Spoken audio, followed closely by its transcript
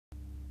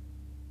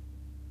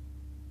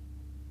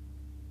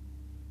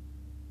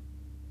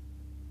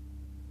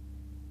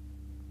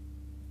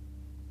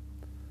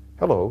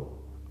Hello,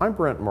 I'm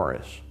Brent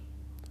Morris.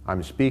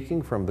 I'm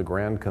speaking from the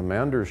Grand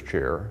Commander's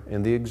Chair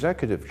in the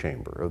Executive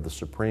Chamber of the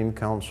Supreme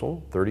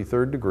Council,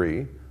 33rd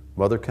degree,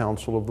 Mother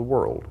Council of the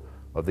World,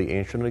 of the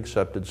ancient and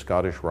accepted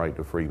Scottish Rite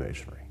of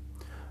Freemasonry.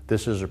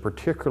 This is a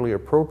particularly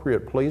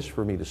appropriate place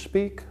for me to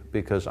speak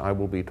because I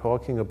will be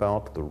talking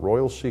about the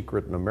royal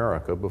secret in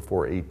America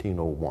before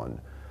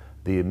 1801,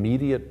 the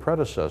immediate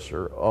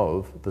predecessor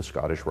of the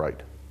Scottish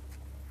Rite.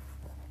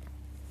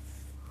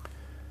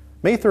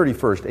 May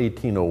 31st,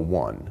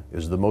 1801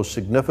 is the most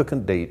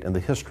significant date in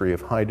the history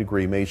of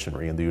high-degree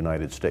Masonry in the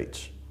United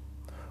States.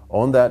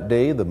 On that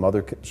day, the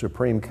Mother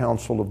Supreme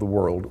Council of the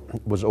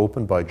World was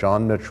opened by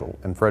John Mitchell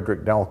and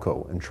Frederick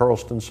Dalcoe in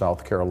Charleston,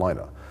 South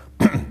Carolina.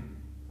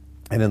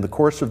 And in the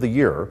course of the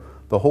year,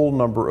 the whole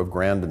number of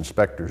Grand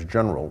Inspectors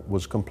General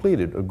was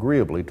completed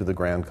agreeably to the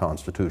Grand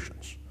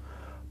Constitutions.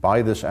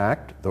 By this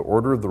act, the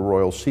Order of the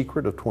Royal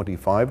Secret of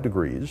 25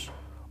 degrees,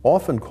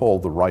 often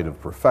called the Rite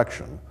of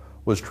Perfection,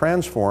 was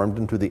transformed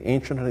into the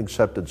ancient and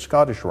accepted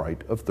Scottish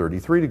Rite of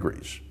 33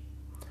 degrees.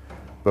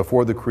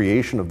 Before the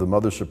creation of the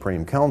Mother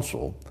Supreme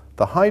Council,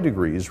 the high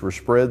degrees were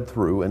spread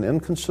through an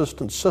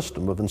inconsistent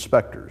system of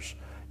inspectors,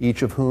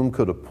 each of whom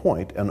could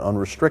appoint an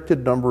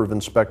unrestricted number of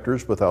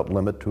inspectors without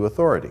limit to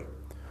authority.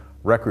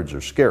 Records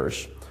are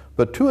scarce,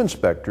 but 2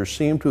 inspectors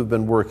seem to have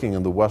been working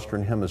in the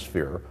Western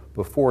Hemisphere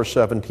before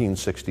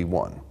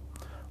 1761.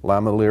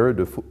 Lamelliere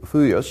de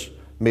Fouillas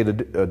made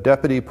a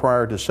deputy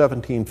prior to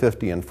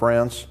 1750 in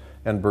France,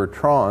 and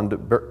Bertrand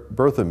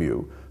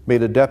Berthomieu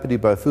made a deputy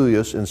by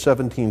Fouillas in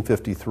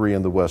 1753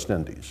 in the West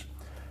Indies.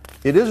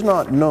 It is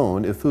not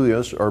known if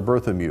Fouillas or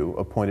Berthomieu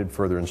appointed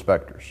further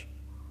inspectors.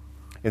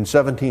 In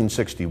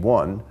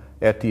 1761,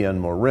 Etienne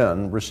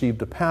Morin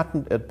received a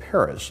patent at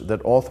Paris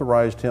that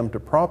authorized him to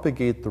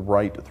propagate the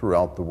rite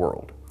throughout the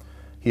world.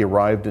 He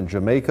arrived in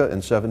Jamaica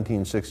in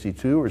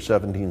 1762 or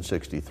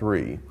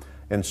 1763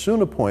 and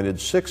soon appointed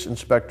 6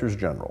 inspectors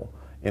general,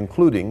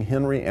 including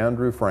Henry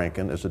Andrew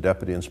Franken as a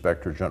Deputy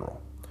Inspector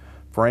General.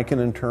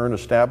 Franken in turn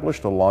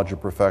established a Lodge of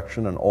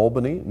Perfection in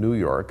Albany, New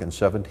York in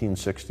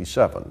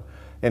 1767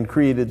 and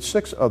created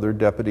 6 other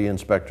Deputy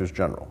Inspectors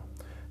General.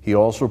 He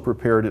also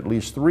prepared at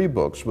least 3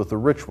 books with the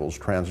rituals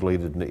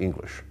translated into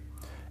English.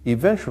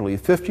 Eventually,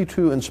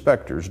 52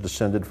 inspectors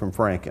descended from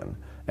Franken,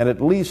 and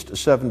at least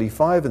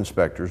 75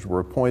 inspectors were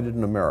appointed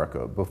in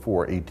America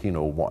before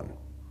 1801.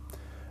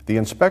 The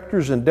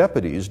inspectors and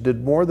deputies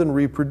did more than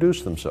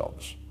reproduce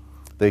themselves.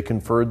 They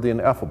conferred the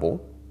ineffable,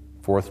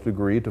 4th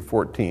degree to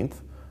 14th,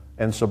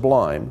 and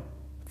sublime,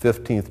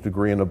 15th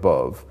degree and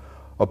above,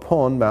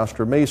 upon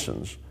master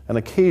masons and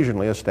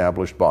occasionally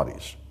established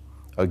bodies.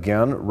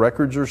 Again,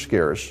 records are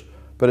scarce,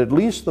 but at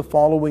least the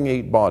following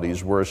 8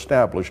 bodies were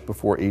established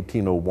before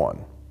 1801.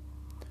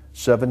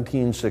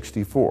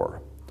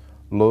 1764,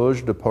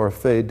 Loge de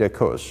Parfait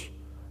d'Écosse,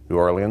 New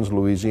Orleans,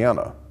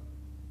 Louisiana.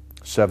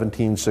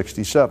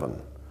 1767,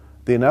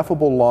 the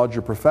Ineffable Lodge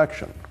of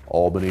Perfection,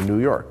 Albany, New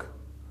York.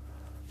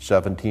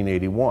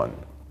 1781,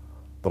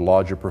 the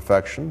Lodge of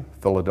Perfection,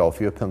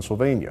 Philadelphia,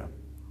 Pennsylvania.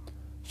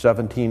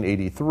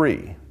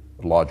 1783,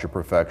 the Lodge of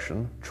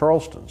Perfection,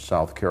 Charleston,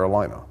 South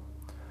Carolina.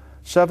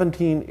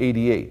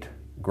 1788,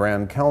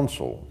 Grand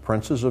Council,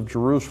 Princes of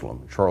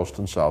Jerusalem,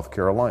 Charleston, South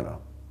Carolina.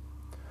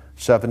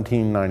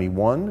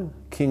 1791,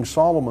 King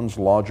Solomon's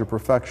Lodge of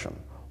Perfection,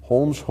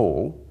 Holmes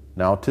Hole,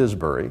 now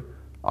Tisbury,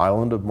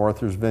 Island of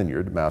Martha's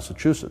Vineyard,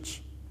 Massachusetts.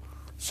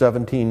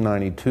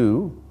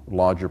 1792,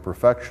 Lodge of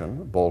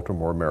Perfection,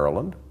 Baltimore,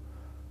 Maryland.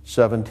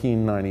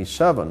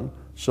 1797,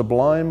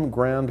 Sublime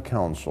Grand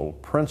Council,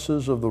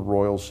 Princes of the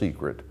Royal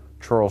Secret,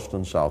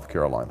 Charleston, South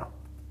Carolina.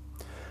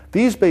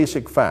 These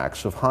basic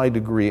facts of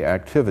high-degree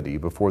activity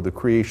before the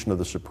creation of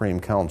the Supreme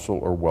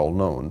Council are well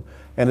known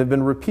and have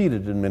been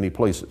repeated in many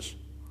places.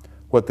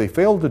 What they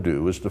fail to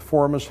do is to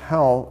inform us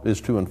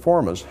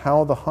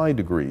how the high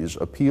degrees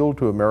appealed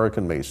to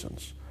American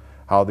Masons,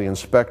 how the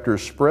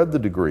inspectors spread the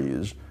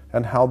degrees,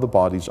 and how the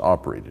bodies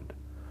operated.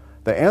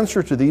 The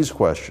answer to these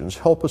questions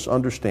help us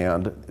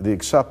understand the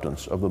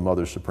acceptance of the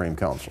Mother Supreme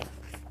Council.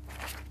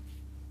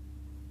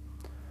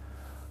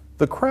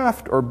 The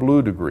Craft or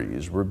Blue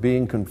degrees were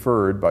being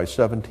conferred by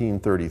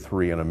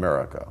 1733 in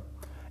America,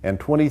 and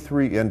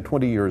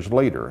 20 years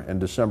later, in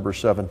December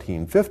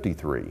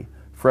 1753,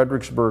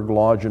 Fredericksburg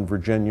Lodge in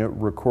Virginia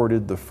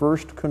recorded the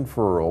first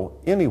conferral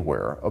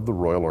anywhere of the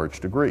Royal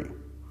Arch degree.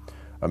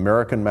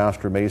 American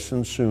Master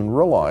Masons soon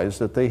realized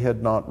that they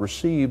had not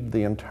received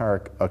the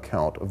entire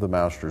account of the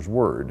Master's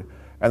word,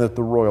 and that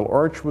the Royal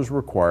Arch was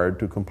required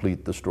to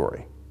complete the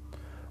story.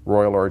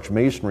 Royal Arch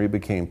Masonry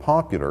became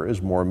popular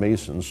as more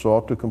Masons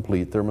sought to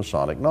complete their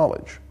Masonic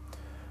knowledge.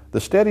 The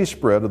steady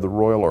spread of the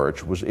Royal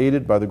Arch was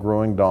aided by the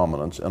growing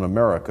dominance in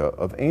America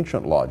of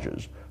ancient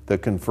lodges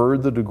that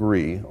conferred the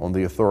degree on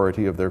the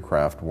authority of their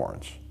craft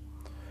warrants.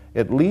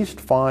 At least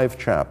 5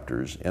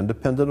 chapters,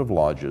 independent of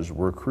lodges,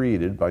 were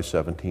created by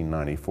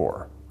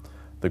 1794.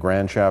 The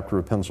Grand Chapter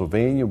of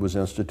Pennsylvania was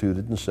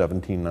instituted in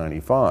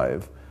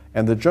 1795,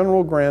 and the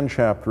General Grand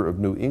Chapter of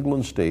New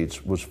England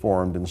States was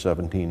formed in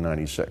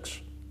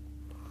 1796.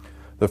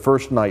 The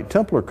first Knight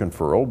Templar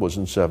conferral was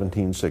in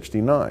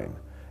 1769,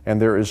 and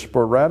there is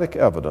sporadic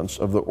evidence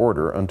of the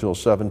order until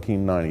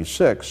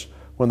 1796,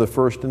 when the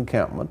first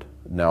encampment,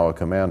 now a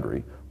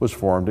commandery, was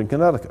formed in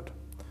Connecticut.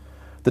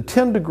 The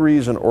 10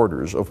 degrees and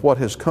orders of what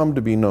has come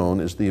to be known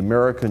as the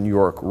American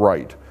York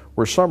Rite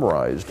were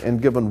summarized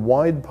and given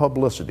wide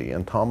publicity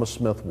in Thomas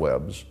Smith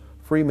Webb's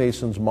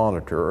Freemason's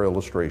Monitor or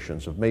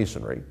Illustrations of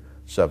Masonry,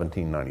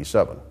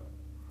 1797.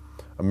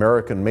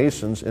 American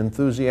Masons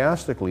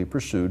enthusiastically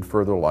pursued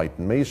further light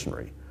in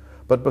Masonry,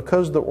 but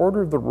because the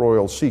Order of the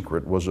Royal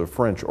Secret was of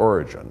French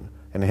origin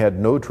and had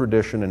no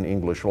tradition in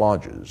English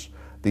lodges,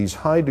 these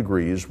high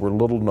degrees were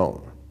little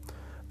known.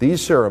 These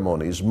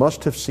ceremonies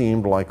must have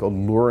seemed like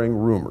alluring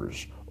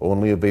rumors,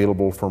 only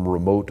available from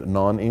remote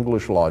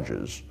non-English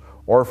lodges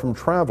or from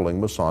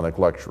traveling Masonic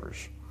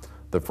lecturers.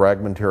 The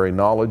fragmentary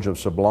knowledge of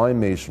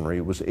sublime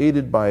Masonry was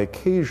aided by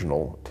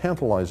occasional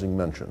tantalizing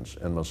mentions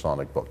in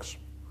Masonic books.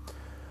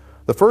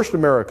 The first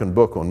American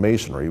book on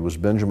Masonry was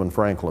Benjamin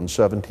Franklin's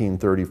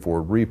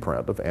 1734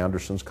 reprint of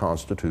Anderson's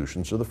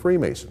Constitutions of the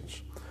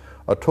Freemasons.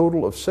 A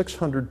total of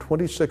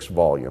 626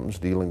 volumes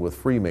dealing with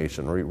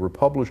Freemasonry were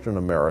published in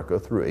America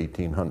through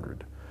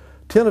 1800.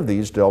 10 of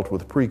these dealt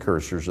with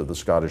precursors of the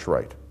Scottish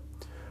Rite.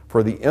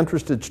 For the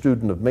interested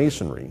student of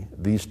Masonry,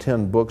 these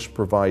 10 books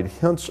provide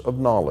hints of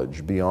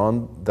knowledge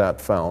beyond that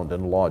found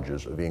in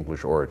lodges of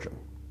English origin.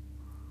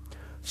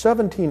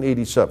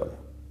 1787.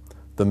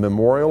 The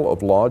memorial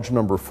of Lodge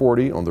Number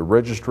 40 on the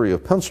Registry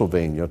of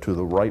Pennsylvania to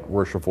the Right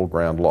Worshipful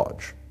Grand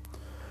Lodge.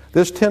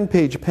 This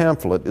 10-page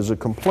pamphlet is a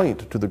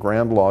complaint to the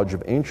Grand Lodge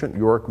of Ancient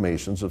York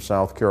Masons of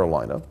South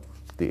Carolina,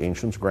 the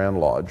Ancients Grand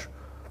Lodge,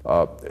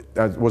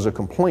 was a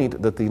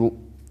complaint that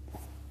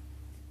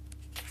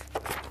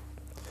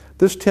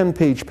This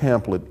 10-page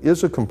pamphlet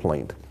is a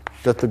complaint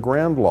that the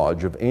Grand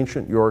Lodge of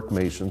Ancient York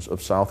Masons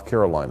of South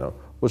Carolina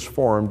was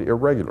formed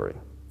irregularly.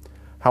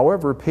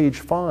 However, page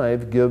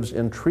 5 gives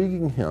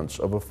intriguing hints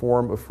of a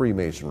form of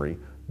Freemasonry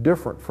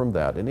different from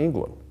that in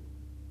England.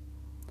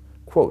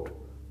 Quote,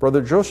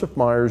 Brother Joseph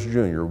Myers,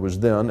 Jr. was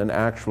then, and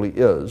actually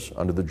is,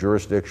 under the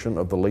jurisdiction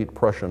of the late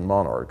Prussian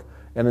monarch,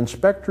 an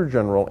Inspector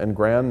General and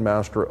Grand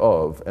Master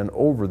of and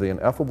over the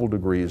ineffable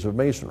degrees of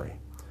Masonry.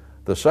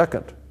 The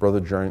second,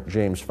 Brother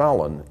James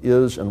Fallon,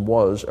 is and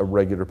was a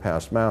regular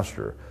past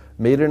master,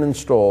 made and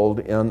installed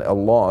in a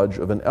lodge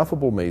of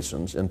ineffable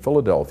Masons in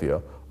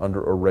Philadelphia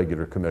under a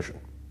regular commission.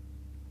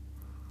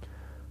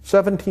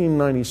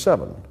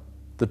 1797,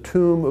 The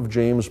Tomb of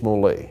James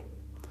Molay.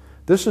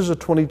 This is a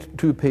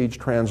 22-page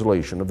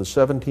translation of the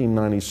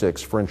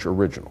 1796 French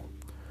original.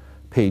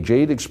 Page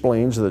 8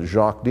 explains that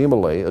Jacques de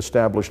Molay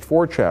established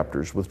 4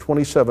 chapters with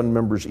 27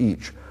 members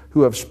each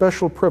who have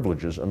special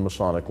privileges in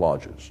Masonic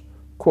lodges.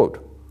 Quote,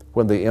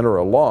 when they enter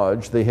a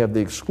lodge, they have the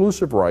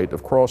exclusive right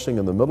of crossing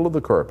in the middle of the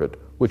carpet,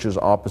 which is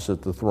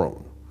opposite the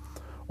throne.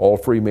 All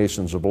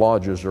Freemasons of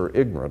lodges are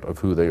ignorant of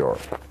who they are.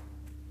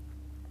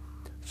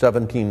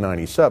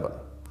 1797,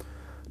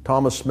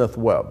 Thomas Smith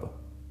Webb,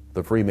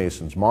 The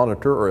Freemasons'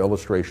 Monitor or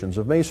Illustrations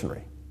of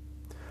Masonry.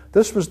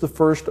 This was the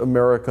first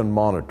American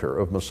monitor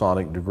of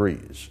Masonic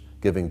degrees,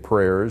 giving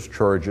prayers,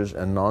 charges,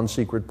 and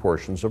non-secret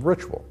portions of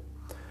ritual.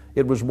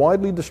 It was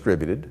widely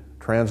distributed,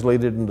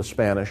 translated into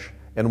Spanish,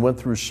 and went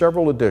through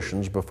several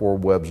editions before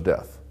Webb's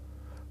death.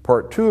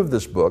 Part 2 of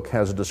this book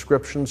has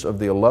descriptions of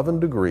the 11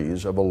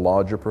 degrees of a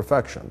Lodge of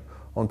Perfection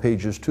on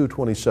pages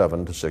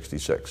 227 to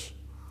 66.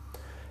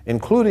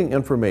 Including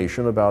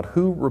information about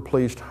who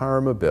replaced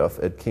Hiram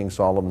Abiff at King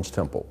Solomon's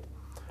Temple,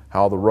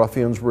 how the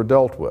ruffians were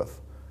dealt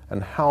with,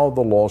 and how the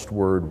lost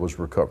word was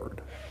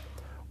recovered.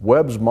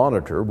 Webb's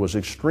monitor was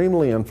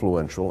extremely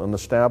influential in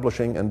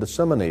establishing and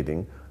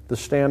disseminating the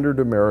standard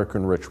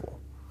American ritual.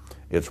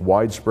 Its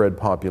widespread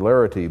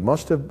popularity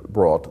must have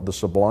brought the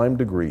sublime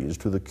degrees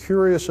to the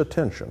curious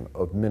attention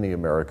of many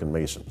American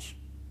Masons.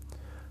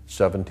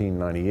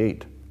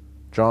 1798,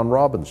 John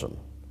Robinson,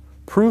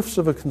 Proofs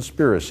of a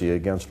Conspiracy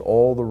Against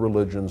All the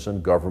Religions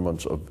and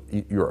Governments of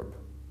Europe.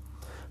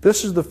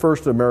 This is the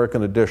first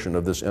American edition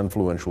of this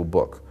influential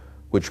book,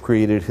 which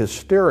created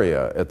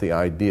hysteria at the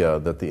idea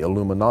that the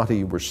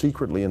Illuminati were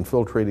secretly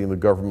infiltrating the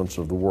governments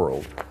of the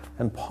world,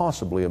 and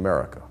possibly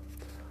America.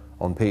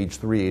 On page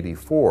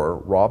 384,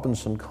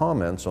 Robinson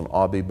comments on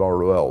Abbé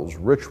Baruel's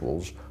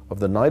rituals of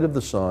the Night of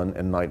the Sun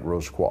and Night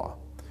Rose-Croix.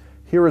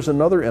 Here is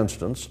another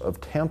instance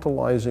of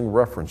tantalizing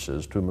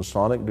references to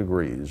Masonic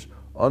degrees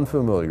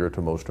unfamiliar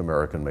to most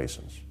American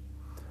Masons.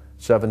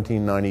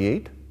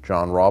 1798,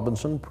 John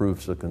Robinson,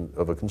 Proofs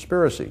of a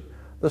Conspiracy,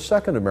 the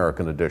second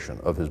American edition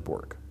of his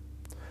work.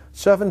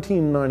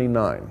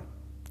 1799,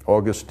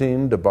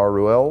 Augustin de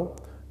Baruel,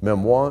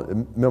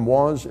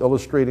 Memoirs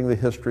Illustrating the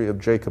History of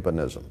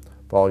Jacobinism,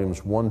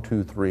 volumes 1,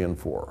 2, 3, and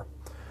 4.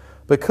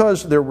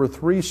 Because there were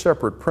 3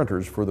 separate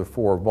printers for the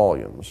 4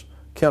 volumes,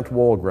 Kent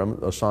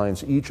Walgram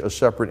assigns each a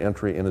separate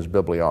entry in his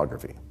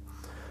bibliography.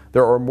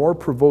 There are more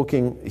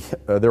provoking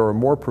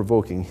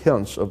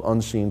hints of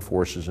unseen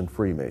forces in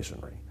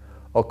Freemasonry.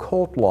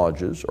 Occult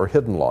lodges, or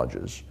hidden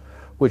lodges,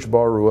 which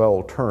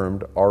Baruel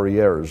termed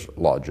arrières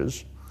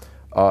lodges,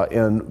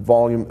 in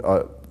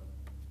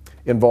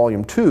In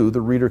Volume 2,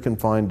 the reader can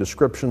find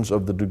descriptions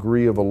of the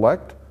degree of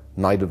elect,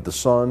 Knight of the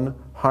Sun,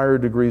 higher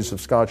degrees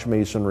of Scotch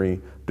Masonry,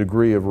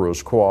 degree of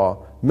Rose-Croix,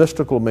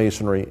 mystical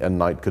Masonry, and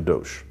Knight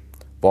Kadosh.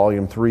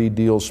 Volume 3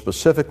 deals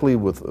specifically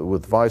with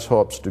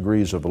Weishaupt's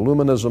degrees of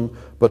Illuminism,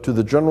 but to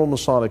the general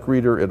Masonic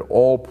reader, it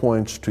all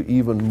points to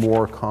even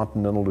more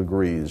continental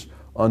degrees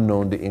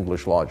unknown to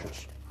English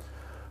lodges.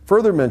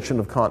 Further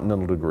mention of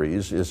continental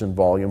degrees is in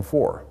Volume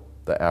 4,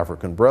 the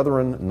African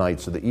Brethren,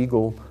 Knights of the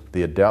Eagle,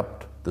 the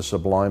Adept, the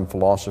Sublime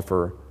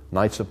Philosopher,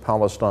 Knights of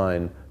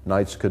Palestine,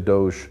 Knights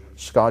Kadosh,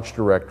 Scotch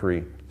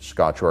Directory,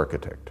 Scotch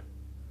Architect.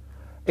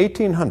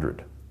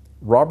 1800,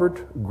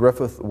 Robert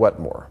Griffith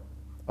Wetmore,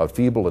 a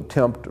feeble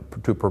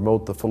attempt to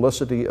promote the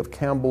felicity of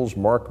Campbell's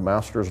Mark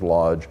Masters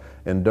Lodge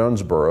in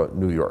Dunsborough,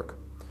 New York.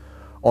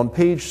 On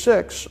page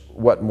 6,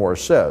 Wetmore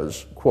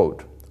says,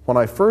 quote, "When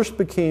I first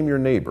became your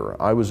neighbor,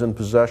 I was in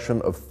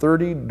possession of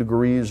 30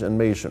 degrees in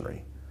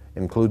Masonry,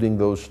 including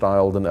those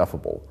styled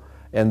ineffable,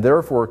 and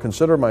therefore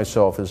consider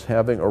myself as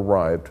having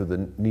arrived to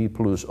the ne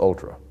plus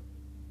ultra."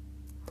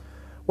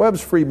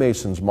 Webb's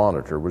Freemasons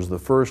Monitor was the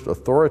first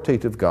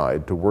authoritative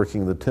guide to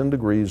working the 10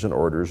 degrees and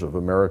orders of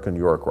American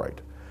York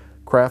Rite.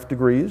 Craft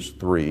degrees,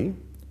 3,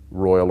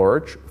 Royal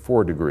Arch,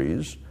 4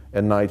 degrees,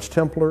 and Knights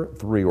Templar,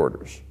 3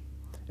 orders.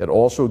 It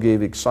also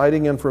gave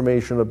exciting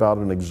information about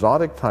an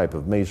exotic type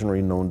of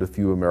masonry known to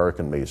few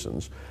American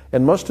Masons,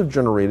 and must have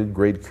generated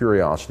great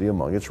curiosity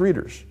among its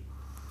readers.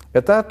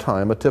 At that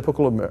time, a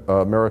typical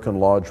American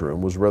lodge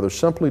room was rather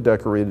simply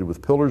decorated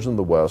with pillars in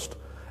the west,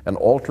 an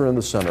altar in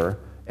the center,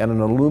 and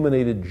an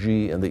illuminated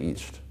G in the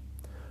east.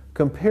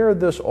 Compare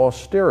this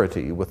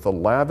austerity with the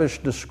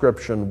lavish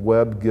description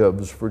Webb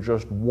gives for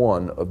just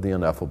one of the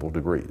ineffable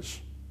degrees.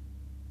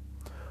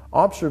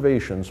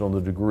 Observations on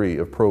the degree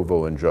of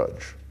Provost and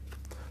Judge.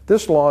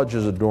 This lodge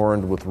is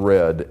adorned with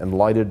red and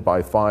lighted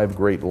by 5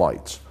 great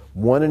lights,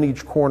 one in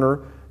each corner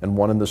and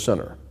one in the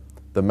center.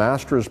 The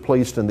master is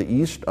placed in the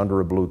east under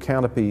a blue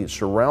canopy,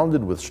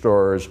 surrounded with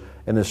stars,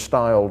 and is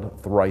styled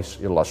thrice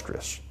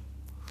illustrious.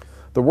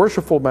 The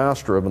worshipful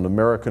master of an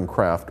American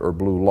craft or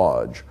blue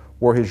lodge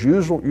wore his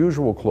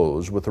usual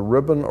clothes with a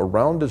ribbon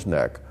around his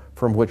neck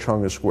from which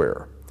hung a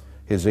square.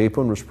 His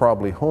apron was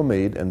probably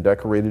homemade and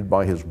decorated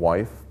by his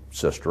wife,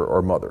 sister,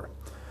 or mother.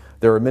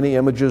 There are many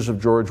images of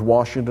George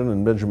Washington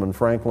and Benjamin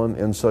Franklin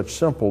in such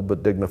simple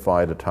but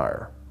dignified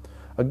attire.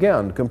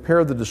 Again,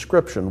 compare the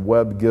description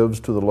Webb gives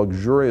to the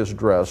luxurious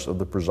dress of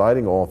the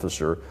presiding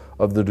officer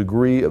of the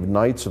degree of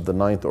Knights of the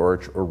Ninth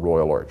Arch or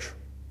Royal Arch.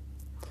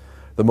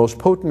 The most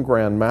potent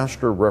Grand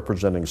Master,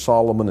 representing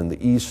Solomon in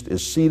the east,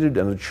 is seated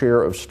in a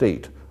chair of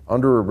state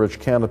under a rich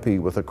canopy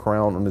with a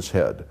crown on his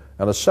head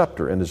and a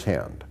scepter in his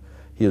hand.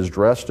 He is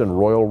dressed in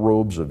royal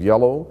robes of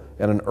yellow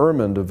and an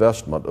ermined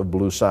vestment of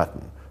blue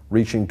satin,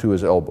 reaching to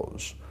his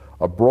elbows.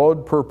 A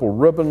broad purple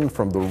ribbon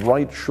from the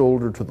right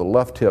shoulder to the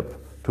left hip,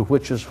 to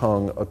which is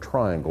hung a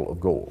triangle of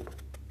gold.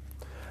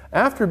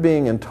 After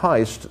being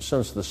enticed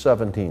since the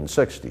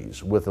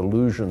 1760s with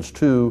allusions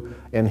to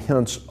and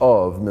hints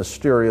of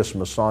mysterious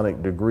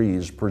Masonic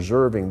degrees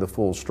preserving the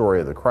full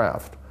story of the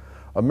craft,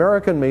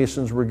 American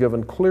Masons were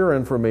given clear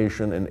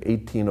information in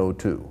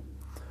 1802.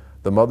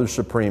 The Mother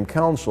Supreme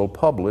Council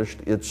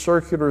published its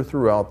circular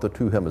throughout the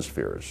 2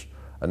 hemispheres,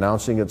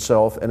 announcing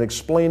itself and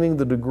explaining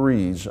the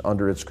degrees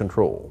under its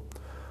control.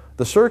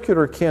 The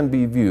circular can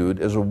be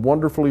viewed as a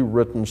wonderfully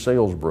written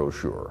sales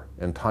brochure,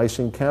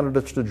 enticing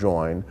candidates to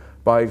join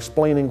by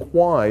explaining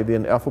why the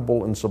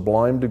ineffable and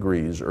sublime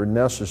degrees are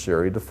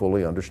necessary to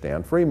fully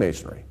understand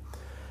Freemasonry.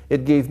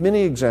 It gave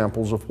many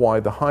examples of why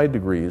the high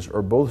degrees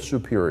are both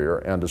superior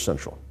and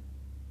essential.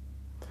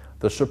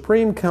 The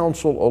Supreme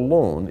Council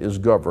alone is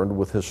governed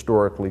with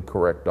historically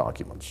correct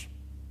documents.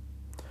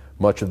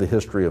 Much of the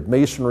history of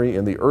Masonry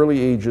in the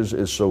early ages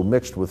is so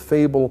mixed with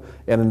fable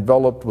and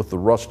enveloped with the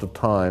rust of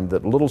time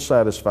that little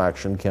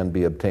satisfaction can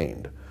be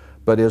obtained.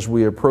 But as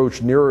we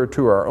approach nearer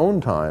to our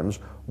own times,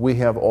 we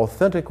have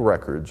authentic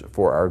records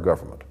for our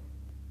government.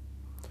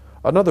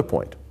 Another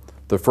point,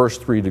 the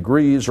first 3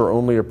 degrees are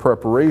only a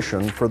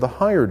preparation for the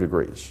higher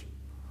degrees.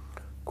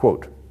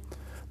 Quote,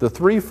 "The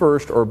 3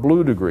 first or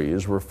blue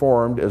degrees were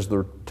formed as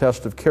the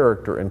test of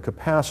character and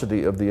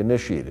capacity of the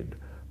initiated,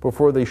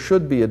 before they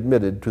should be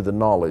admitted to the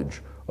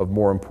knowledge of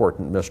more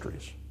important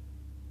mysteries."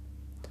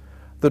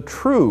 The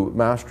true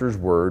Master's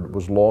word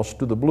was lost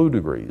to the blue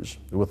degrees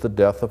with the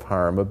death of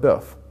Hiram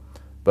Abiff,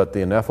 but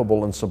the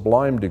ineffable and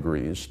sublime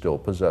degrees still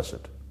possess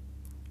it.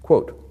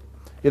 Quote,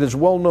 "It is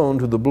well known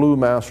to the Blue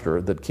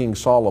Master that King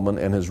Solomon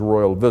and his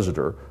royal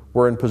visitor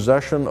were in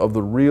possession of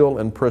the real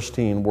and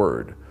pristine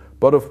word,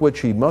 but of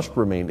which he must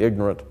remain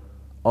ignorant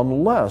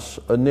unless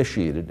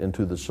initiated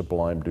into the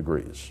sublime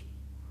degrees."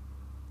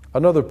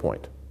 Another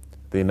point,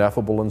 the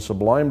ineffable and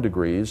sublime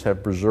degrees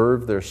have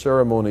preserved their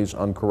ceremonies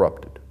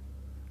uncorrupted.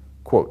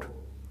 Quote,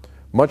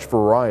 "Much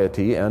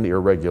variety and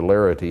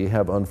irregularity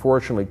have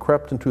unfortunately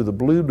crept into the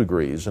blue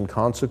degrees in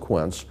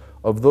consequence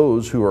of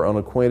those who are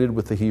unacquainted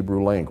with the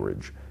Hebrew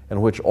language, in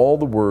which all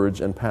the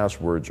words and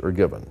passwords are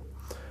given.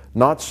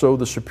 Not so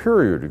the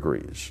superior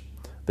degrees.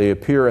 They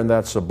appear in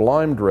that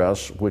sublime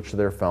dress which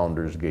their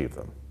founders gave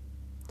them.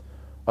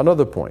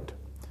 Another point,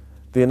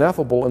 the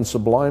ineffable and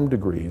sublime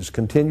degrees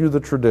continue the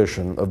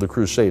tradition of the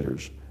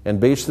Crusaders and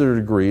base their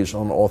degrees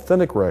on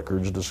authentic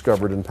records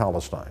discovered in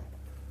Palestine.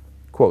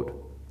 Quote,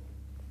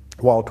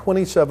 while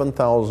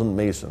 27,000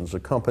 Masons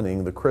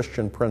accompanying the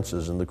Christian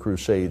princes in the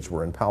Crusades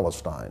were in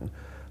Palestine,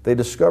 they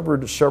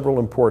discovered several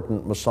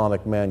important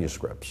Masonic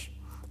manuscripts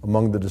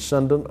among the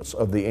descendants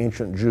of the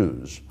ancient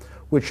Jews,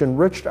 which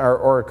enriched our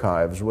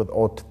archives with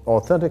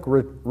authentic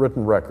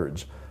written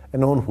records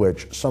and on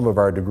which some of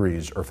our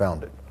degrees are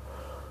founded.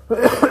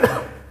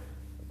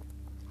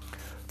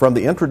 From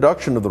the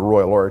introduction of the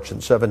Royal Arch in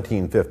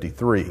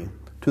 1753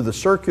 to the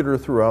circular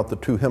throughout the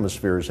two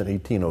hemispheres in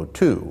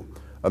 1802,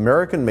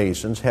 American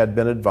Masons had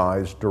been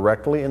advised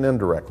directly and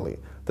indirectly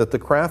that the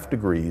craft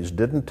degrees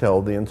didn't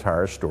tell the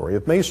entire story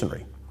of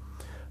Masonry.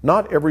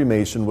 Not every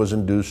Mason was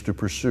induced to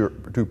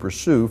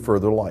pursue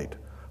further light,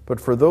 but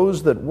for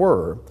those that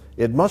were,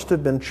 it must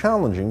have been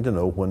challenging to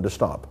know when to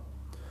stop.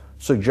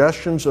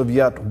 Suggestions of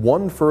yet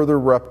one further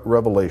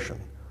revelation,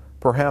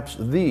 perhaps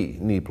the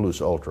ne plus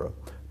ultra,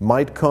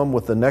 might come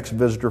with the next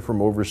visitor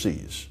from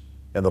overseas,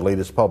 in the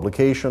latest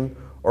publication,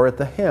 or at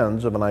the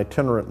hands of an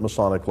itinerant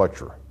Masonic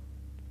lecturer.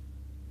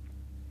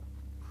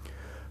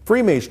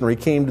 Freemasonry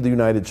came to the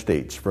United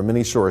States from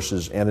many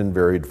sources and in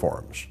varied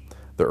forms.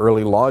 The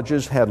early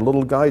lodges had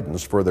little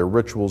guidance for their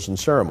rituals and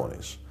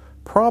ceremonies,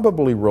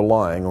 probably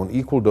relying on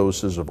equal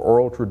doses of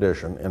oral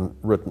tradition and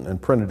written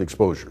and printed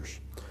exposures.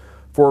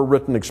 Four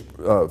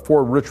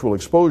ritual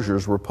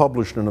exposures were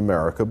published in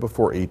America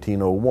before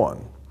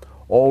 1801,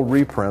 all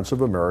reprints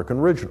of American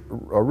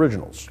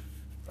originals,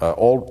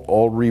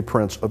 all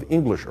reprints of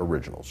English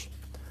originals.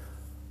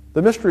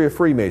 The Mystery of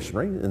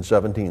Freemasonry in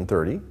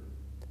 1730,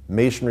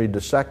 Masonry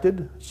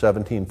Dissected,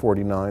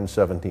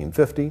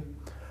 1749-1750,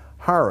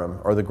 Hiram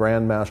or the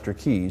Grand Master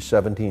Key,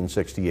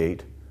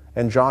 1768,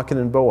 and Jachin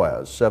and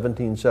Boaz,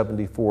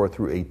 1774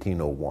 through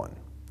 1801.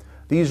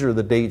 These are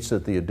the dates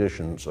that the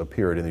editions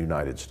appeared in the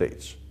United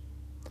States.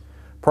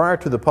 Prior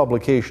to the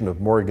publication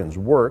of Morgan's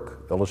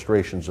work,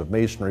 Illustrations of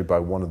Masonry by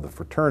One of the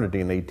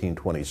Fraternity in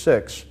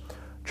 1826,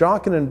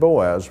 Jachin and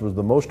Boaz was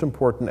the most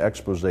important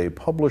expose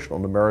published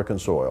on American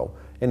soil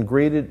and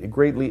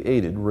greatly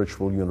aided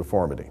ritual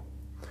uniformity.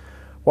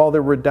 While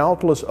there were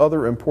doubtless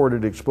other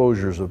imported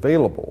exposures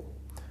available,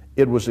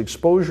 it was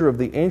exposure of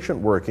the ancient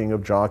working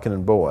of Jachin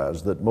and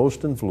Boaz that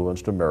most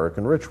influenced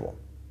American ritual.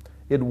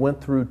 It went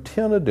through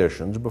 10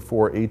 editions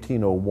before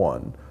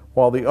 1801,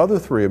 while the other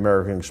 3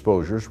 American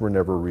exposures were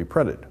never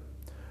reprinted.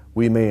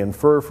 We may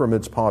infer from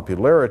its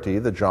popularity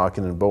that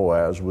Jachin and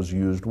Boaz was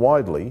used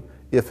widely,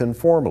 if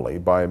informally,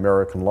 by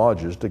American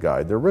lodges to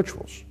guide their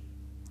rituals.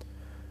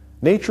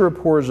 Nature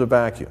abhors a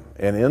vacuum,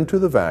 and into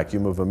the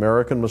vacuum of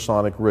American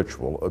Masonic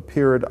ritual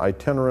appeared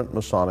itinerant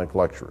Masonic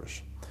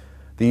lecturers.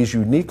 These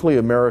uniquely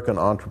American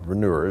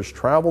entrepreneurs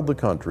traveled the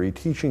country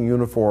teaching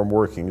uniform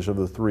workings of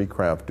the 3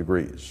 craft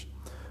degrees.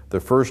 The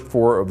first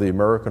 4 of the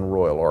American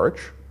Royal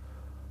Arch,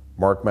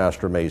 Mark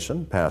Master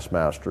Mason, Past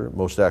Master,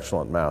 Most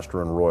Excellent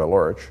Master, and Royal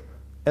Arch,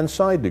 and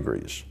side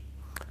degrees.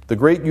 The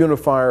great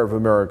unifier of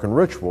American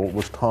ritual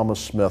was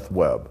Thomas Smith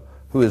Webb,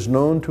 who is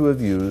known to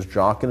have used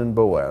Jachin and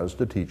Boaz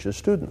to teach his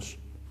students.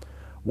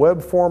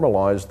 Webb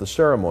formalized the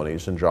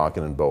ceremonies in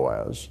Jachin and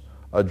Boaz,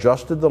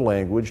 adjusted the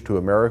language to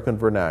American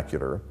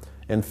vernacular,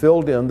 and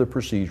filled in the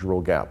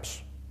procedural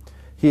gaps.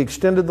 He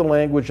extended the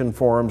language and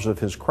forms of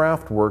his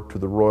craft work to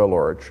the Royal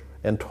Arch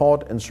and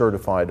taught and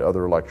certified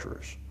other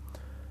lecturers.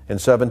 In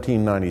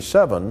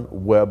 1797,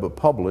 Webb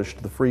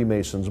published the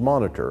Freemason's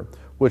Monitor,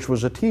 which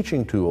was a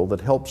teaching tool that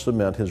helped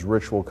cement his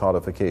ritual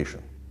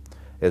codification.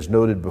 As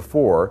noted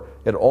before,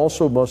 it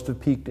also must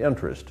have piqued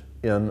interest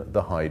in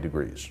the high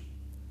degrees.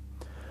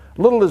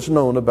 Little is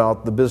known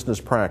about the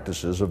business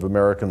practices of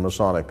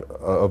Masonic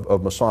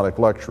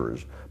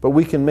lecturers, but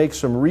we can make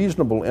some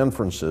reasonable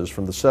inferences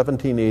from the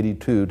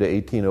 1782 to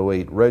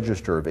 1808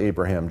 Register of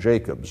Abraham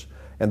Jacobs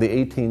and the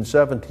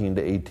 1817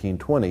 to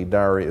 1820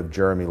 Diary of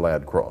Jeremy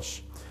Ladd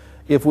Cross.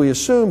 If we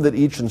assume that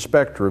each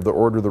inspector of the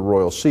Order of the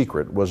Royal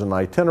Secret was an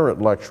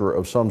itinerant lecturer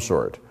of some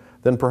sort,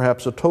 then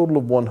perhaps a total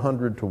of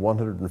 100 to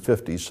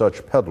 150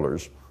 such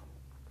peddlers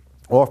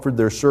offered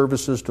their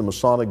services to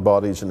Masonic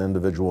bodies and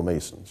individual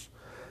Masons.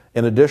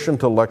 In addition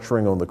to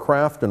lecturing on the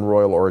craft and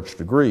Royal Arch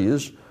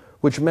degrees,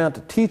 which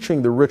meant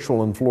teaching the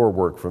ritual and floor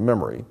work from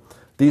memory,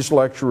 these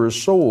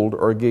lecturers sold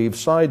or gave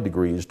side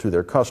degrees to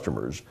their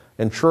customers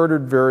and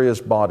chartered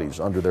various bodies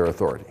under their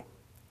authority.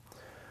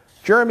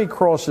 Jeremy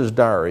Cross's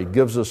diary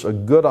gives us a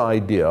good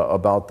idea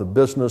about the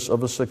business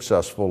of a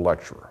successful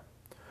lecturer.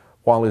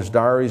 While his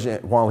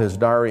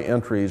diary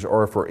entries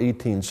are for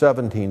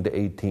 1817 to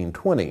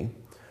 1820,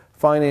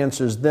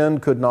 finances then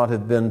could not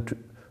have been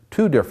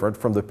too different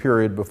from the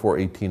period before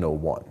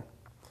 1801.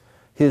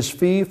 His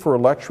fee for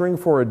lecturing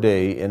for a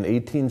day in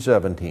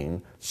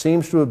 1817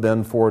 seems to have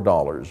been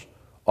 $4,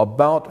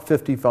 about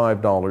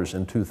 $55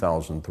 in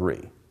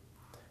 2003.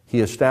 He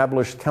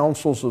established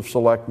councils of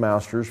select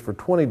masters for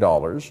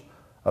 $20,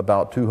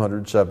 about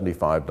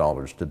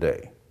 $275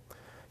 today.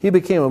 He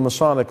became a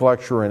Masonic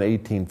lecturer in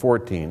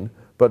 1814,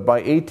 but by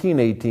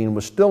 1818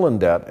 was still in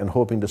debt and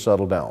hoping to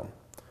settle down.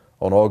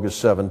 On August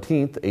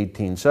 17,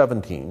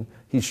 1817,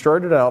 he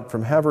started out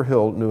from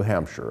Haverhill, New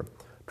Hampshire,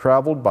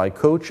 traveled by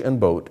coach and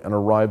boat, and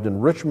arrived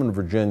in Richmond,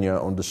 Virginia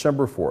on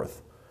December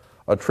 4th,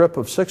 a trip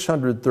of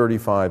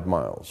 635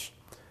 miles.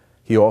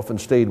 He often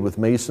stayed with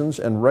Masons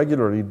and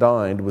regularly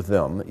dined with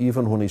them,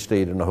 even when he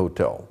stayed in a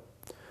hotel.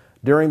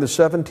 During the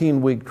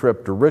 17-week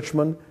trip to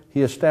Richmond,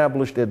 he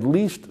established at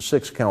least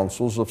 6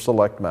 councils of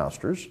select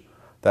masters.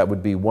 That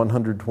would be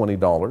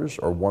 $120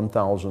 or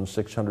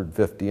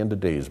 $1,650 in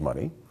today's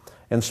money,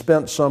 and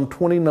spent some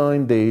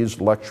 29 days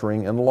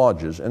lecturing in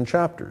lodges and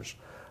chapters.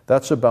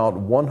 That's about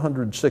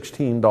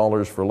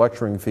 $116 for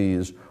lecturing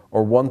fees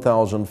or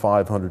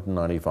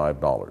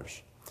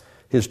 $1,595.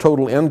 His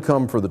total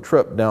income for the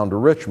trip down to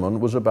Richmond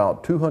was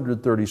about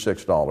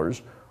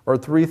 $236 or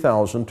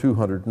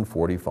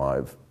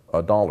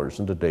 $3,245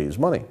 in today's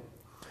money.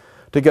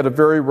 To get a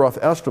very rough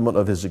estimate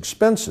of his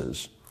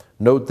expenses,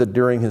 note that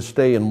during his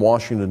stay in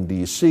Washington,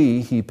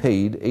 D.C., he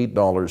paid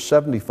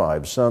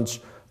 $8.75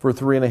 for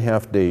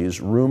 3.5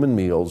 days room and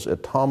meals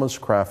at Thomas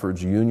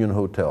Crawford's Union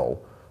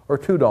Hotel, or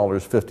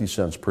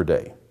 $2.50 per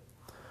day.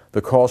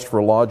 The cost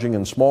for lodging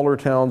in smaller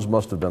towns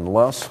must have been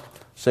less,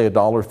 say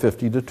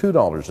 $1.50 to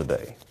 $2 a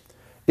day.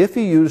 If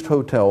he used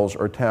hotels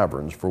or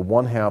taverns for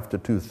 1/2 to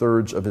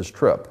 2/3 of his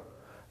trip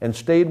and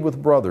stayed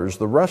with brothers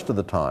the rest of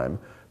the time,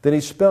 then he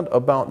spent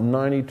about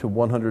 $90 to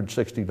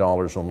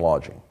 $160 on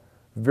lodging,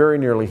 very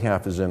nearly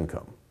half his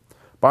income.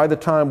 By the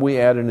time we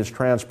add in his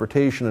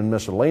transportation and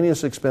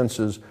miscellaneous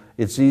expenses,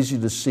 it's easy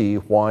to see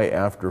why,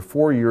 after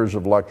 4 years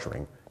of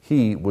lecturing,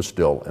 he was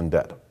still in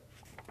debt.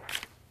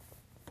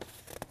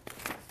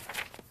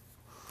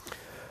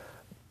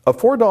 A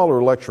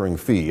 $4 lecturing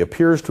fee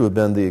appears to have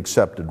been the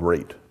accepted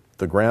rate.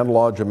 The Grand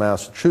Lodge of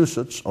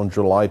Massachusetts, on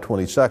July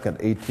 22,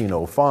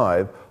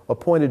 1805,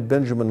 appointed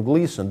Benjamin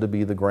Gleason to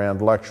be the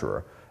Grand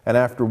Lecturer, and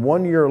after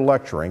 1 year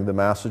lecturing the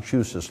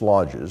Massachusetts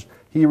lodges,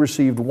 he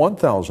received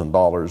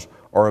 $1,000,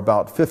 or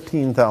about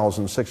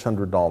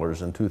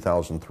 $15,600 in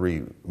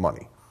 2003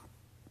 money.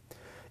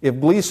 If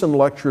Gleason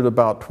lectured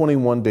about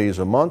 21 days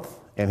a month,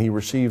 and he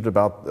received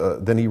about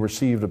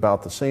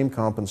the same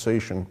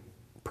compensation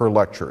per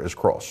lecture as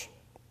Cross.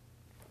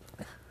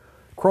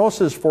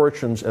 Cross's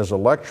fortunes as a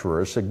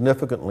lecturer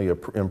significantly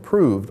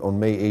improved on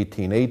May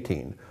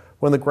 1818,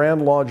 when the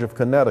Grand Lodge of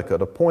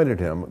Connecticut appointed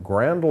him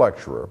Grand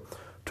Lecturer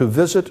to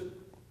visit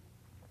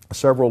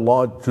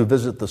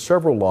the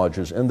several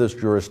lodges in this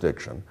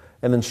jurisdiction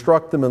and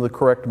instruct them in the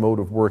correct mode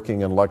of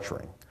working and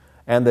lecturing,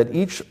 and that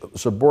each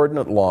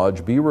subordinate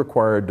lodge be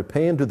required to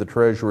pay into the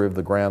treasury of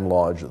the Grand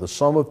Lodge the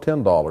sum of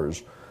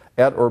 $10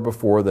 at or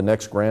before the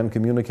next grand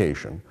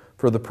communication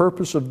for the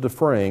purpose of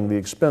defraying the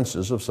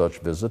expenses of such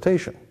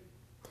visitation.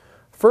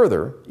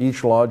 Further,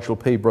 each lodge shall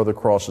pay Brother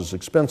Cross's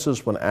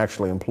expenses when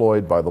actually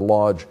employed by the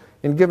lodge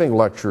in giving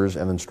lectures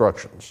and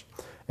instructions,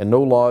 and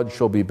no lodge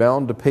shall be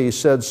bound to pay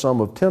said sum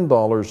of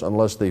 $10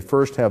 unless they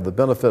first have the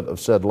benefit of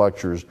said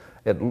lectures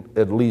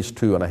at least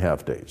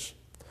 2.5 days.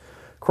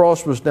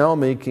 Cross was now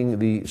making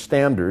the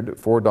standard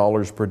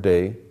 $4 per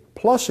day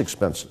plus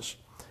expenses,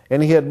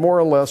 and he had more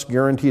or less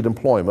guaranteed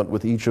employment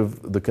with each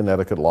of the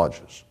Connecticut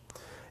lodges.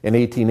 In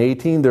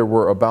 1818, there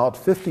were about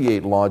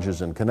 58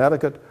 lodges in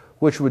Connecticut,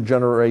 which would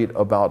generate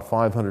about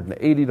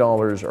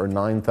 $580 or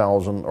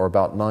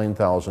about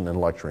 $9,000 in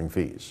lecturing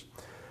fees.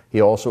 He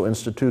also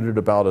instituted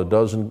about a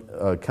dozen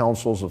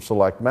councils of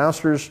select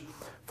masters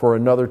for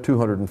another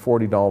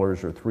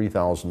 $240 or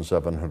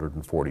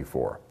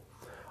 $3,744.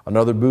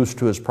 Another boost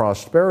to his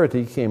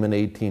prosperity came in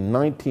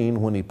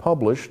 1819 when he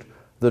published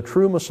The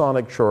True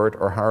Masonic Chart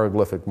or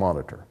Hieroglyphic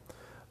Monitor.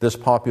 This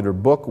popular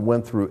book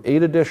went through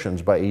 8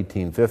 editions by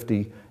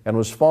 1850 and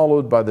was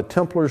followed by the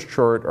Templar's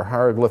Chart or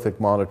Hieroglyphic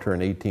Monitor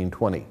in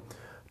 1820.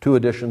 2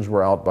 editions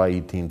were out by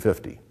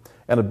 1850.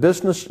 And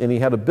he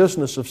had a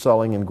business of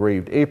selling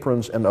engraved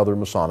aprons and other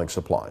Masonic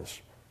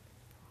supplies.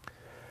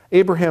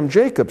 Abraham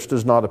Jacobs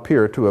does not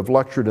appear to have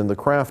lectured in the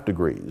craft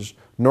degrees,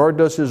 nor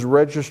does his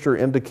register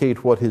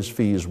indicate what his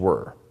fees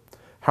were.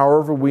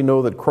 However, we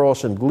know that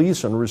Cross and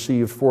Gleason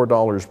received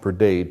 $4 per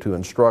day to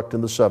instruct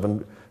in the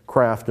 7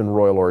 craft and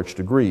Royal Arch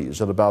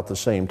degrees at about the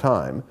same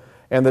time,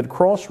 and that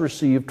Cross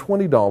received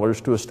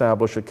 $20 to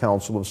establish a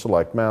council of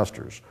select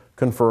masters,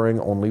 conferring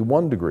only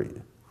 1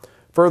 degree.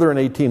 Further, in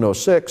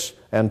 1806,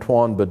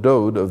 Antoine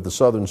Bedaud of the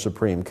Southern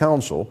Supreme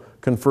Council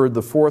conferred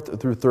the 4th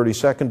through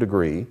 32nd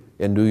degree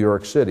in New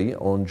York City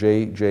on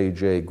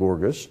J.J.J.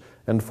 Gorgas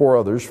and 4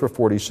 others for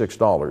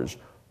 $46,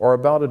 or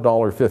about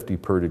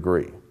 $1.50 per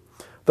degree.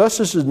 Thus,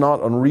 this is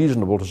not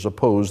unreasonable to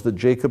suppose that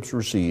Jacobs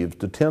received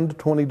 $10 to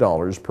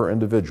 $20 per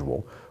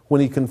individual when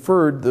he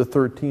conferred the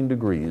 13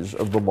 degrees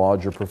of the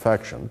Lodge of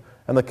Perfection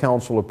and the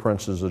Council of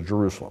Princes of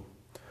Jerusalem,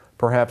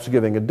 perhaps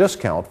giving a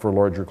discount for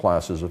larger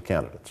classes of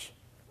candidates.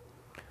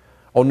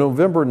 On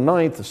November 9,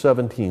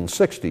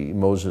 1760,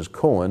 Moses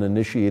Cohen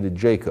initiated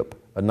Jacob,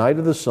 a Knight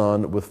of the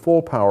Sun, with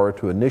full power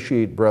to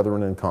initiate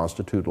brethren and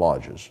constitute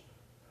lodges.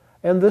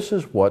 And this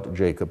is what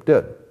Jacob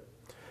did.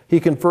 He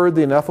conferred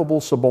the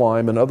ineffable,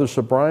 sublime, and other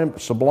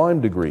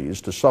sublime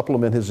degrees to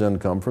supplement his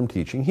income from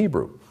teaching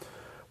Hebrew.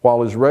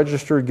 While his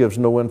register gives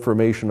no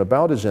information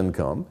about his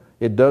income,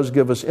 it does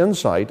give us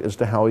insight as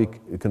to how he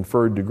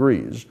conferred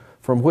degrees,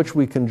 from which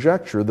we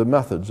conjecture the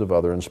methods of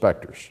other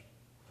inspectors.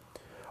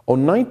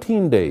 On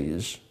 19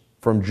 days,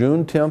 from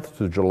June 10th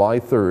to July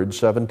 3rd,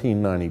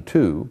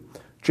 1792,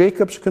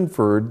 Jacobs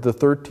conferred the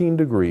 13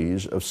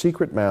 degrees of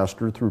secret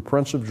master through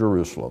Prince of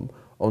Jerusalem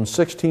on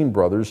 16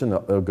 brothers in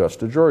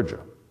Augusta, Georgia.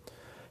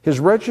 His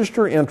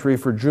register entry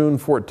for June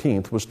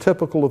 14th was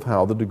typical of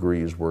how the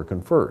degrees were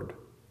conferred.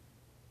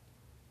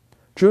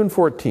 June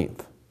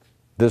 14th,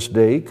 this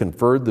day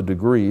conferred the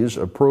degrees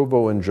of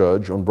Provost and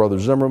Judge on Brother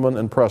Zimmerman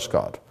and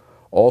Prescott,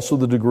 also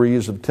the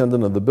degrees of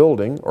Tendon of the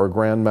Building or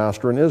Grand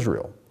Master in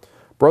Israel.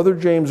 Brother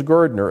James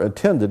Gardner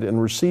attended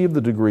and received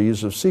the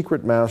degrees of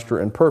Secret Master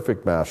and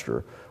Perfect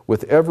Master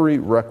with every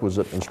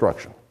requisite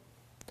instruction.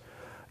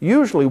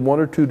 Usually 1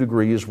 or 2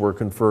 degrees were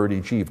conferred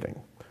each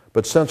evening,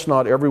 but since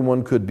not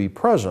everyone could be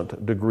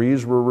present,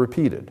 degrees were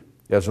repeated,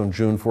 as on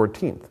June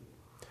 14th.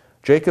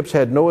 Jacobs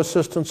had no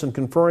assistance in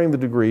conferring the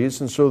degrees,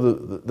 and so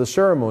the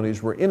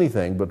ceremonies were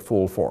anything but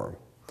full form.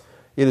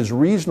 It is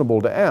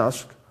reasonable to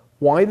ask,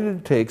 why did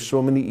it take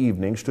so many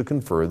evenings to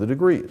confer the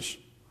degrees?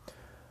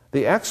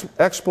 The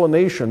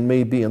explanation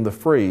may be in the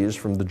phrase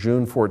from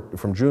June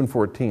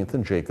 14th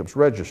in Jacob's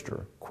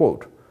register,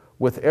 quote,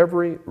 with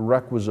every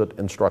requisite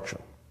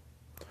instruction.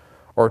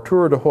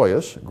 Arturo de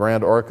Hoyos,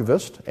 Grand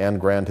Archivist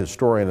and Grand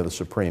Historian of the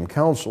Supreme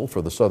Council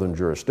for the Southern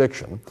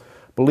Jurisdiction,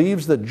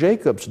 believes that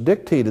Jacobs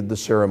dictated the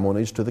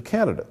ceremonies to the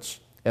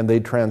candidates, and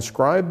they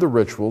transcribed the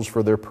rituals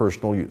for their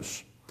personal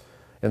use.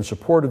 In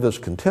support of this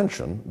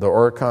contention, the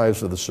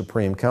archives of the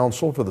Supreme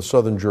Council for the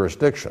Southern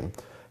Jurisdiction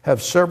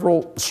have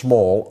several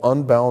small,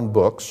 unbound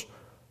books,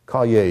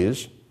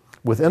 cahiers,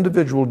 with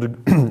individual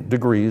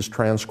degrees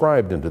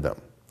transcribed into them.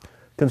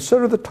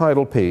 Consider the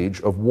title page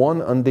of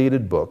one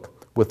undated book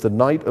with the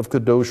Night of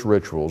Kadosh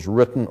rituals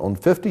written on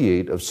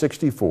 58 of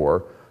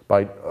 64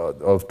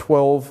 of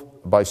 12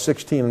 by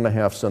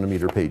 16.5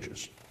 centimeter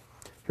pages.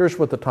 Here's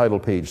what the title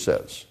page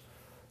says.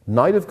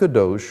 Night of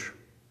Kadosh,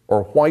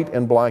 or White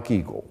and Black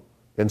Eagle,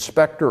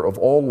 Inspector of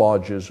all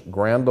Lodges,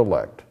 Grand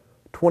Elect,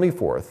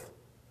 24th,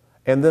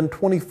 and then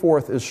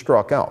 24th is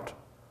struck out.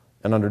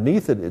 And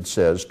underneath it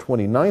says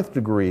 29th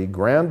degree,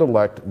 Grand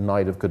Elect,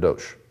 Night of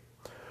Kadosh.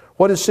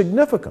 What is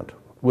significant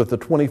with the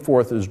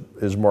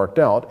 24th is marked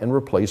out and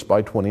replaced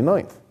by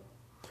 29th.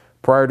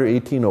 Prior to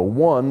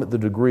 1801, the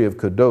degree of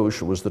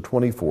Kadosh was the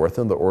 24th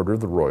in the order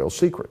of the Royal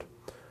Secret.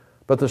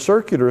 But the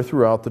circular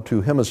throughout the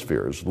 2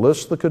 hemispheres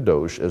lists the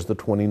Kadosh as the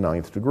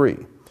 29th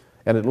degree,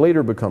 and it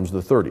later becomes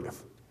the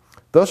 30th.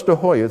 Thus, de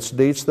Hoyos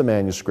dates the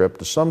manuscript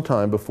to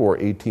sometime before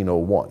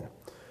 1801.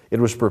 It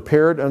was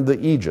prepared under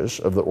the aegis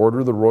of the Order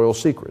of the Royal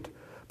Secret,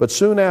 but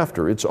soon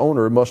after, its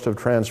owner must have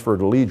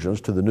transferred allegiance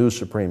to the new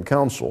Supreme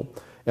Council,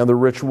 and the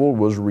ritual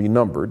was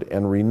renumbered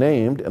and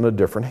renamed in a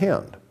different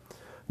hand.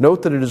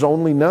 Note that it is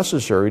only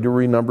necessary to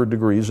renumber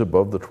degrees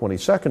above the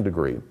 22nd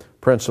degree,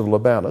 Prince of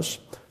Libanus,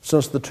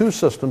 since the 2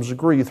 systems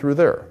agree through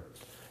there.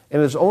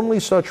 And it is only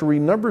such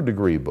renumbered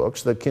degree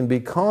books that can be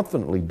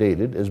confidently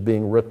dated as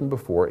being written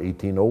before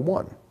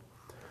 1801.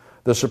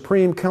 The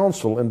Supreme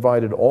Council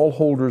invited all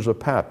holders of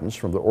patents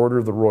from the Order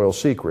of the Royal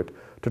Secret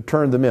to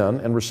turn them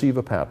in and receive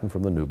a patent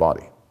from the new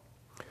body.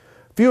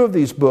 Few of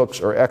these books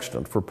are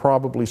extant for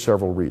probably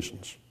several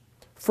reasons.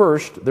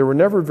 First, there were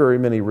never very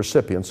many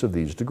recipients of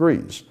these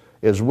degrees,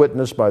 as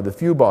witnessed by the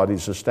few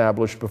bodies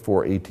established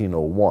before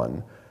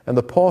 1801 and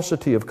the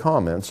paucity of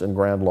comments in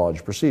Grand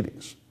Lodge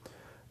proceedings.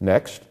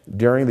 Next,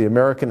 during the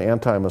American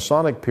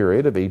anti-Masonic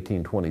period of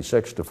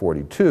 1826 to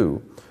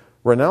 42,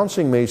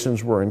 renouncing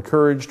Masons were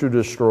encouraged to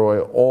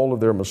destroy all of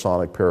their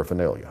Masonic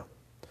paraphernalia.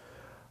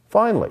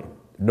 Finally,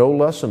 no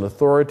less an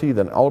authority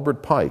than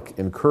Albert Pike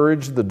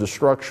encouraged the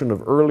destruction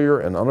of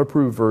earlier and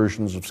unapproved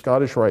versions of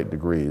Scottish Rite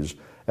degrees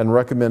and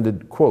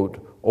recommended,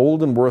 quote,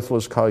 old and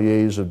worthless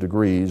cahiers of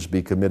degrees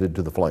be committed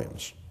to the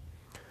flames.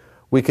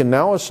 We can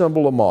now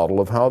assemble a model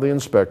of how the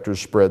inspectors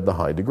spread the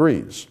high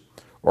degrees.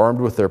 Armed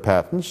with their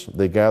patents,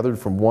 they gathered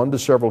from 1 to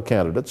several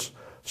candidates,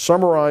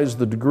 summarized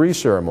the degree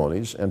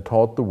ceremonies, and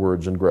taught the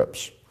words and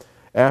grips.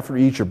 After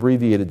each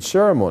abbreviated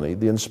ceremony,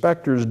 the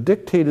inspectors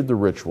dictated the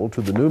ritual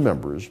to the new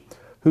members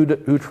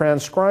who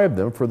transcribed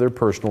them for their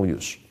personal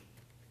use.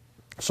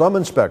 Some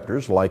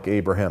inspectors, like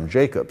Abraham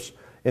Jacobs,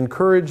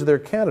 encouraged their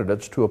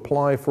candidates to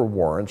apply for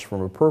warrants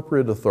from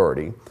appropriate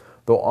authority,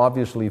 though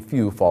obviously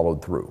few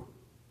followed through.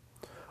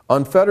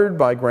 Unfettered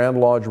by Grand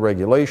Lodge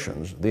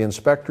regulations, the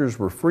inspectors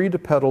were free to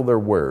peddle their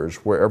wares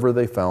wherever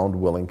they found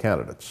willing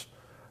candidates.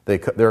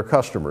 Their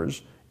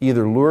customers,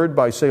 either lured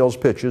by sales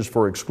pitches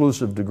for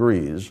exclusive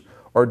degrees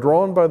or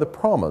drawn by the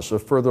promise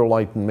of further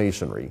light in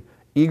masonry,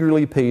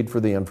 eagerly paid for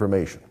the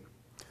information.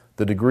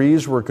 The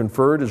degrees were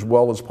conferred as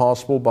well as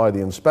possible by the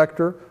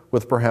inspector,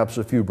 with perhaps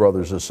a few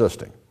brothers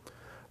assisting.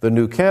 The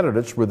new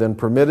candidates were then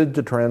permitted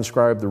to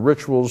transcribe the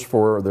rituals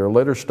for their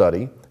later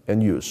study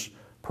and use,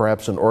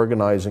 perhaps in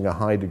organizing a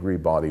high-degree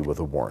body with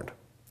a warrant.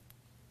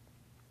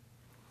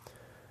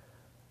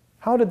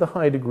 How did the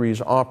high degrees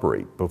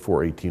operate before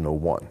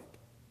 1801?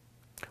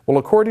 Well,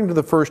 according to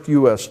the first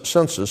U.S.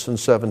 Census in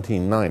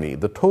 1790,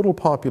 the total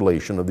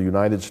population of the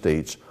United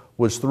States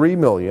was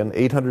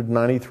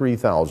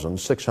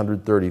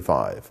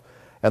 3,893,635,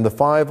 and the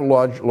five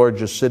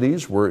largest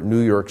cities were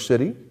New York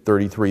City,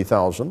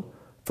 33,000,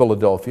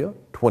 Philadelphia,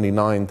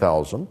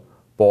 29,000,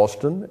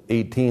 Boston,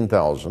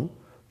 18,000,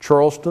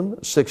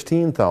 Charleston,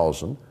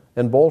 16,000,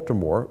 and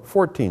Baltimore,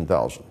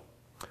 14,000.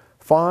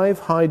 5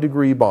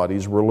 high-degree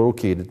bodies were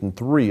located in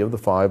 3 of the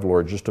 5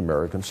 largest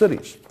American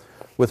cities,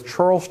 with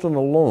Charleston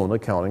alone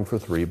accounting for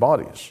 3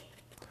 bodies.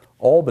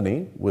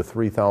 Albany, with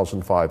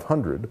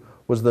 3,500,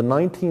 was the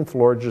 19th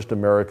largest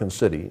American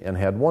city and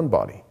had 1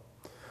 body.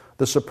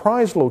 The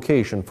surprise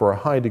location for a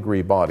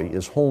high-degree body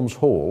is Holmes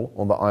Hole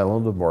on the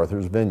island of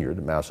Martha's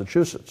Vineyard,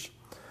 Massachusetts.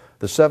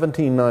 The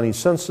 1790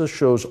 census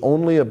shows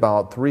only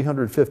about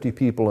 350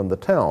 people in the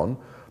town,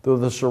 though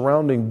the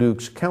surrounding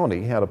Dukes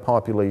County had a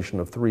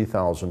population of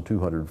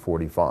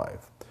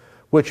 3,245,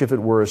 which, if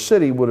it were a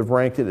city, would have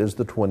ranked it as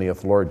the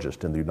 20th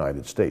largest in the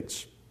United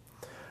States.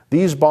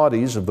 These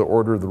bodies of the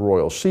Order of the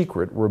Royal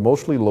Secret were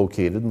mostly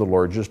located in the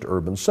largest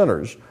urban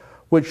centers,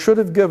 which should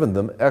have given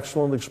them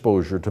excellent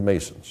exposure to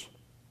Masons.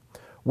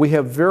 We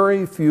have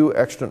very few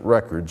extant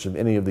records of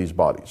any of these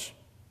bodies.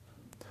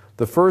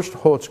 The first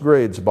Hautes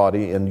Grades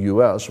body in the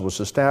U.S. was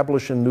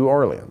established in New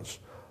Orleans.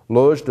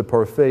 Loge de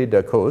Parfait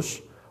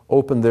d'Écosse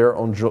opened there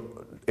on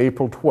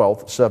April 12,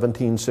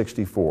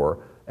 1764,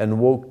 and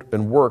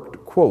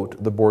worked,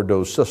 quote, the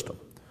Bordeaux system.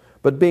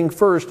 But being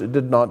first, it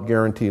did not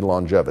guarantee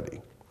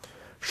longevity.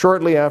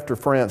 Shortly after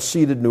France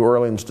ceded New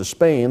Orleans to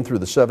Spain through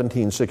the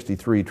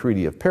 1763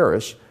 Treaty of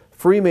Paris,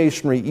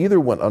 Freemasonry either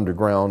went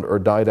underground or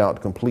died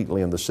out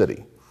completely in the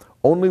city.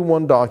 Only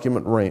one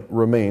document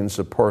remains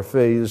of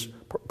Parfaits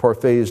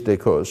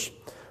d'Écosse,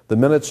 the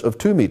minutes of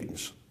 2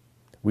 meetings.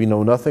 We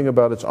know nothing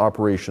about its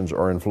operations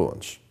or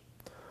influence.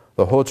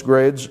 The Hautes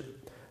Grades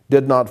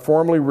did not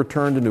formally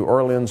return to New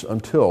Orleans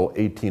until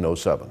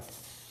 1807.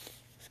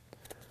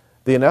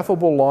 The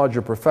Ineffable Lodge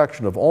of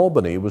Perfection of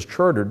Albany was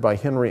chartered by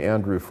Henry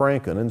Andrew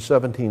Franklin in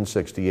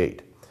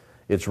 1768.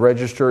 Its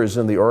register is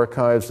in the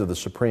archives of the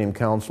Supreme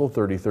Council,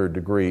 33rd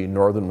degree,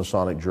 Northern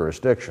Masonic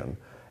Jurisdiction,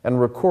 and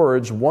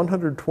records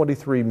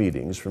 123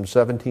 meetings from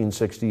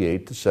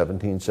 1768 to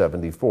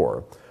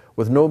 1774,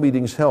 with no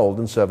meetings held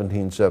in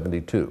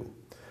 1772.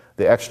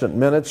 The extant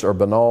minutes are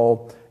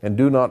banal and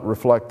do not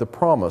reflect the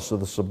promise of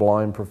the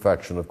sublime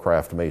perfection of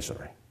craft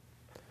masonry.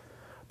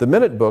 The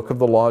Minute Book of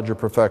the Lodge of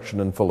Perfection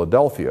in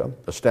Philadelphia,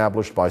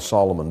 established by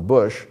Solomon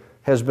Bush,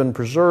 has been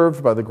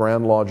preserved by the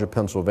Grand Lodge of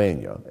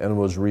Pennsylvania and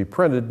was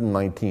reprinted in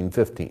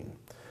 1915.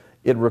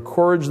 It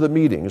records the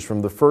meetings from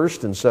the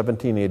first in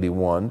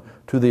 1781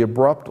 to the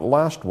abrupt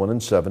last one in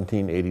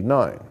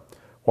 1789.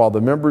 While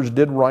the members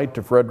did write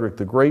to Frederick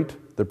the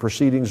Great, the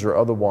proceedings are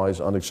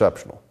otherwise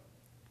unexceptional.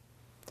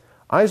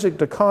 Isaac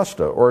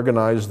DaCosta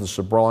organized the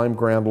Sublime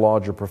Grand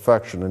Lodge of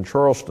Perfection in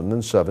Charleston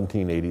in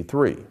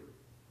 1783.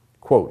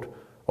 Quote,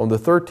 on the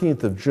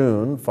 13th of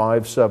June,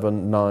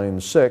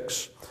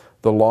 5796,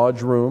 the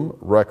lodge room,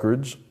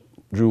 records,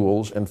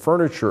 jewels, and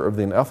furniture of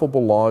the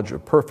Ineffable Lodge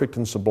of Perfect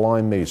and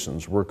Sublime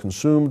Masons were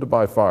consumed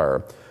by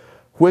fire,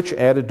 which,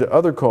 added to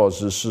other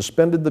causes,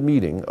 suspended the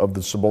meeting of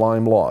the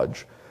Sublime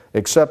Lodge,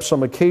 except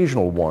some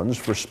occasional ones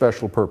for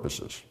special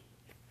purposes.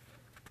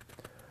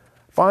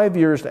 5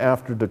 years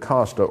after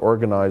DaCosta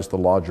organized the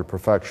Lodge of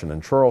Perfection in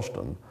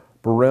Charleston,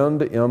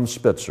 Berend M.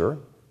 Spitzer,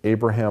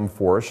 Abraham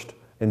Forst,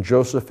 and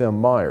Joseph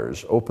M.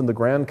 Myers opened the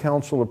Grand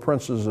Council of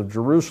Princes of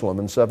Jerusalem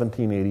in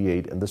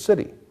 1788 in the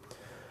city.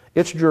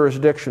 Its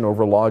jurisdiction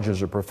over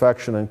lodges of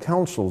perfection and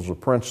councils of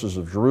princes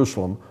of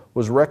Jerusalem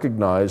was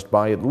recognized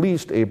by at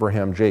least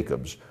Abraham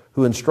Jacobs,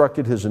 who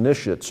instructed his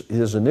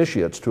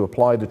initiates to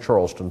apply to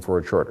Charleston for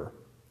a charter.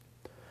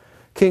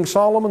 King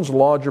Solomon's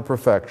Lodge of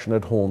Perfection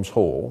at Holmes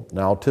Hole,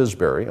 now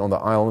Tisbury, on the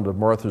island of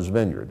Martha's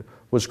Vineyard,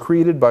 was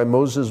created by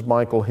Moses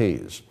Michael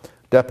Hayes,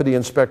 Deputy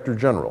Inspector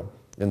General,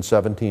 in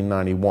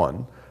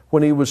 1791,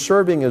 when he was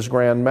serving as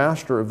Grand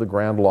Master of the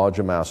Grand Lodge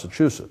of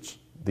Massachusetts,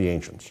 the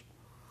Ancients.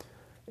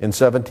 In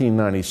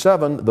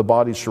 1797, the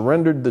body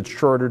surrendered its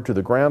charter to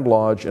the Grand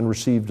Lodge and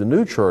received a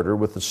new charter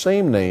with the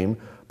same name,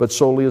 but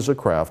solely as a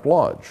craft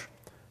lodge.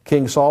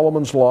 King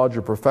Solomon's Lodge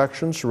of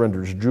Perfection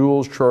surrenders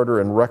jewels, charter,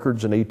 and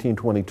records in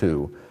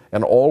 1822,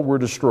 and all were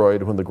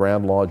destroyed when the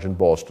Grand Lodge in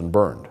Boston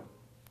burned.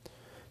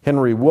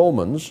 Henry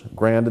Wilmans,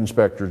 Grand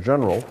Inspector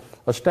General,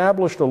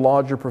 established a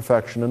Lodge of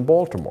Perfection in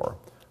Baltimore,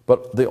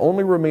 but the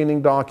only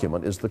remaining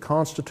document is the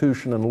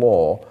Constitution and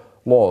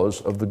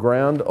laws of the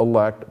Grand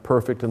Elect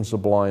Perfect and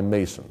Sublime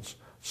Masons,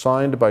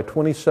 signed by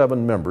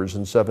 27 members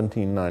in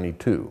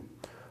 1792,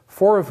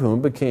 4 of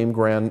whom became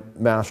Grand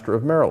Master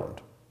of Maryland.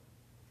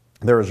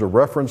 There is a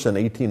reference in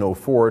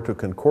 1804 to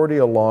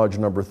Concordia Lodge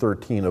No.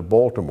 13 of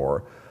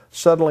Baltimore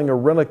settling a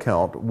rent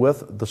account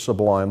with the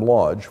Sublime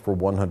Lodge for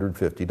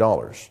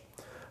 $150.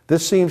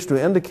 This seems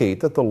to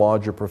indicate that the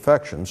Lodge of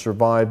Perfection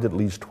survived at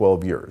least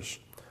 12 years.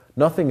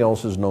 Nothing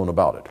else is known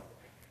about it.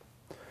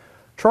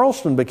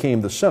 Charleston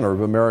became the center of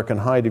American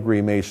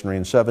high-degree masonry in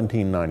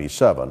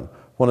 1797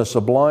 when a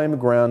sublime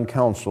Grand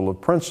Council of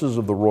Princes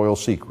of the Royal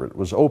Secret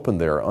was opened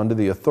there under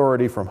the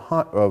authority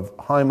of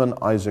Hyman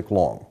Isaac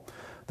Long.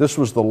 This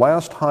was the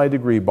last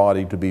high-degree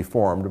body to be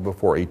formed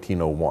before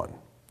 1801.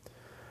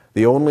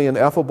 The only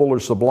ineffable or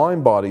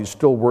sublime bodies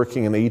still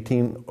working in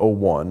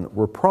 1801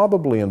 were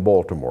probably in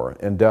Baltimore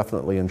and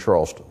definitely in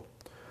Charleston.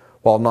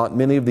 While not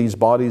many of these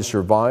bodies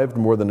survived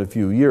more than a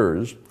few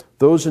years,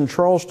 those in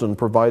Charleston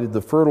provided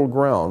the fertile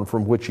ground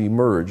from which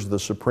emerged the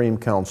Supreme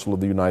Council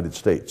of the United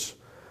States.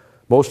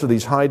 Most of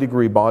these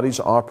high-degree bodies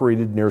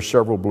operated near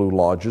several Blue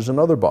Lodges and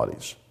other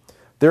bodies.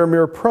 Their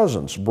mere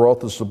presence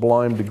brought the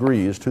sublime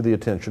degrees to the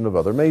attention of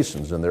other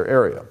Masons in their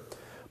area.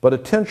 But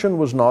attention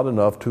was not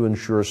enough to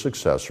ensure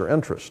success or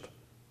interest.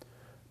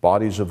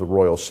 Bodies of the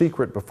Royal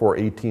Secret before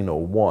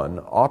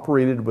 1801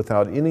 operated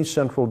without any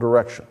central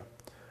direction.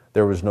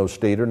 There was no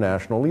state or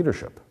national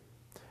leadership.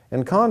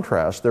 In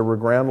contrast, there were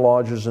Grand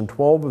Lodges in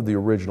 12 of the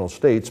original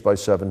states by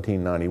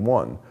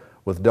 1791,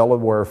 with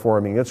Delaware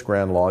forming its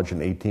Grand Lodge in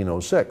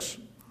 1806.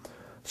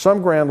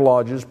 Some Grand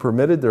Lodges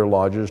permitted their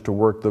lodges to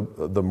work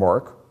the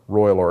Mark,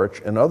 Royal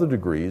Arch, and other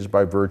degrees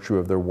by virtue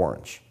of their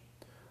warrants.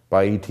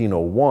 By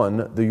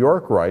 1801, the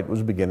York Rite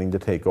was beginning to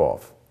take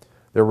off.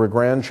 There were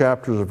grand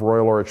chapters of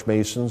Royal Arch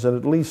Masons in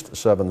at least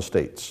 7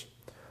 states.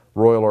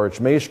 Royal Arch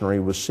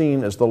Masonry was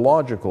seen as the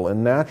logical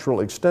and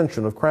natural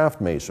extension of craft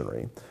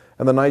masonry,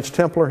 and the Knights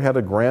Templar had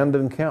a grand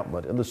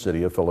encampment in the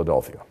city of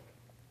Philadelphia.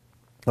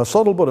 A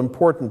subtle but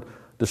important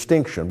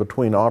distinction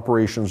between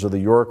operations of the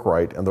York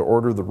Rite and the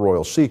Order of the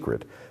Royal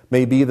Secret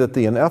may be that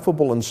the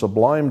ineffable and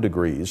sublime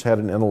degrees had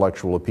an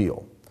intellectual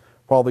appeal,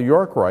 while the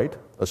York Rite,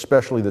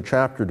 especially the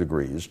chapter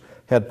degrees,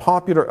 had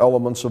popular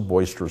elements of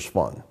boisterous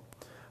fun.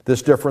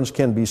 This difference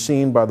can be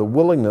seen by the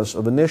willingness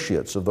of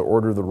initiates of the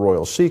Order of the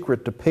Royal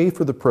Secret to pay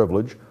for the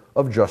privilege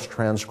of just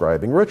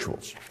transcribing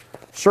rituals.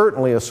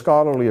 Certainly a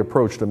scholarly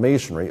approach to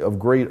Masonry of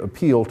great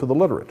appeal to the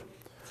literate.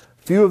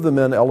 Few of the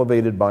men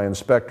elevated by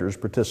inspectors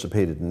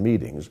participated in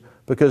meetings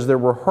because there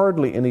were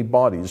hardly any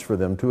bodies for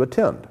them to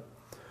attend,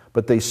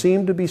 but they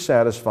seemed to be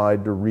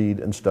satisfied to read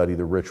and study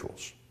the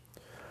rituals.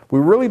 We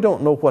really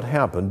don't know what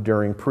happened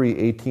during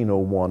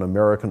pre-1801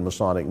 American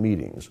Masonic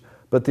meetings,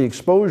 but the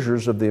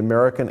exposures of the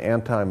American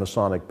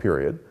anti-Masonic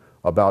period,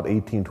 about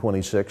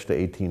 1826 to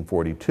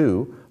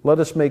 1842, let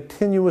us make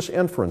tenuous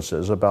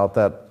inferences about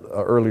that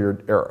earlier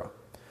era.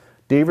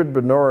 David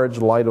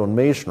Bernard's Light on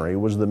Masonry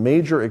was the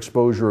major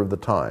exposure of the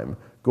time,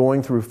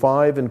 going through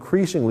 5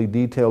 increasingly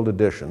detailed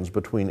editions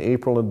between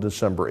April and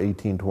December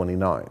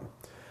 1829.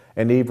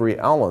 And Avery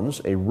Allen's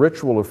A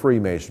Ritual of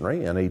Freemasonry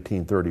in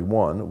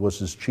 1831 was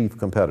his chief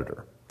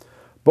competitor.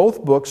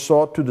 Both books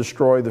sought to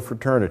destroy the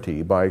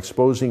fraternity by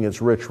exposing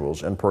its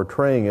rituals and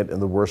portraying it in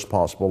the worst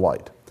possible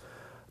light.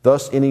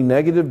 Thus, any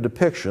negative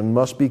depiction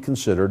must be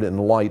considered in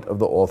light of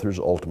the author's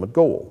ultimate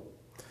goal.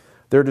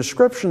 Their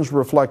descriptions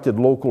reflected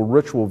local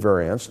ritual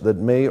variants that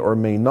may or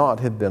may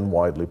not have been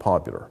widely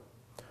popular.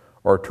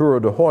 Arturo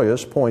de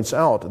Hoyos points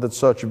out that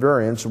such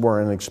variants were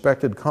an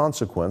expected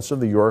consequence of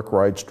the York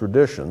Rite's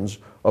traditions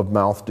of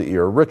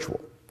mouth-to-ear ritual.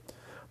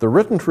 The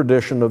written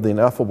tradition of the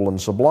ineffable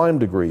and sublime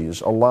degrees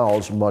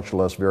allows much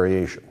less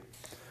variation.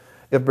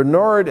 If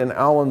Bernard and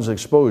Allen's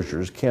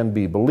exposures can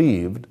be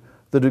believed,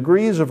 the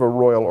degrees of a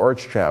Royal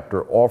Arch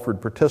chapter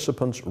offered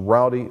participants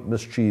rowdy,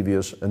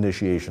 mischievous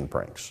initiation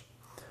pranks.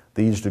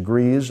 These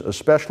degrees,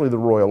 especially the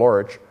Royal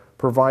Arch,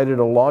 provided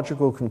a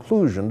logical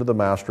conclusion to the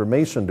Master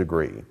Mason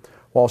degree,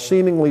 while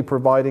seemingly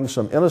providing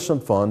some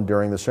innocent fun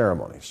during the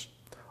ceremonies,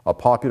 a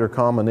popular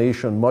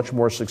combination much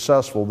more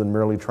successful than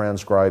merely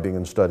transcribing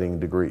and studying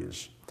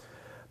degrees.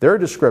 Their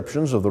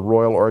descriptions of the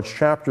Royal Arch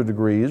chapter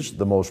degrees,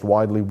 the most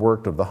widely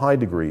worked of the high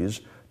degrees,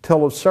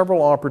 tell of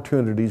several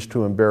opportunities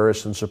to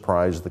embarrass and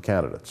surprise the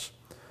candidates.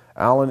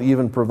 Allen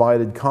even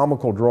provided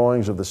comical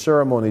drawings of the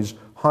ceremonies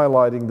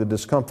highlighting the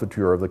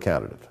discomfiture of the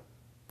candidate.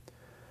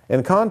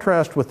 In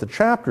contrast with the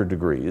chapter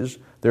degrees,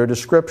 their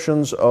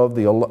descriptions of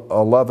the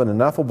 11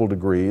 ineffable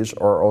degrees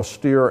are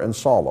austere and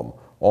solemn,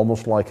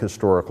 almost like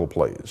historical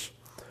plays.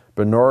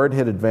 Bernard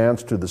had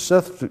advanced to the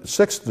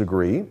 6th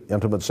degree,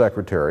 intimate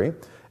secretary,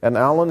 and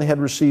Allen had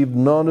received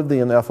none of the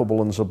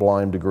ineffable and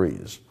sublime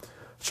degrees.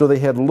 So they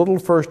had little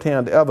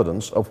first-hand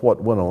evidence of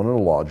what went on in a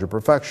lodge of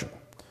perfection.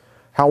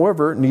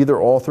 However,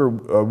 neither author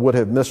would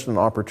have missed an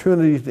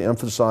opportunity to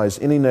emphasize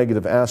any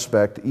negative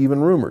aspect, even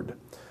rumored.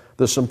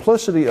 The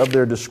simplicity of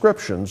their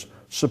descriptions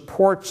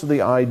supports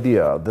the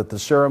idea that the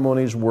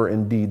ceremonies were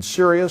indeed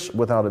serious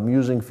without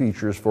amusing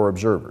features for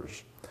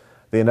observers.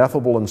 The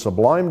ineffable and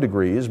sublime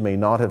degrees may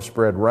not have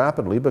spread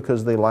rapidly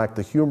because they lacked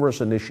the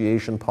humorous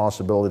initiation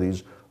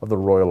possibilities of the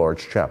Royal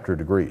Arch chapter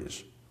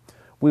degrees.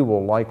 We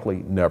will likely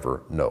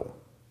never know.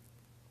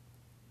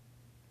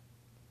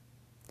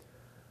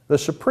 The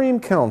Supreme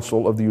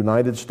Council of the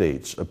United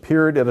States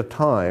appeared at a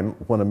time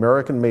when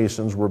American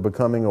Masons were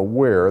becoming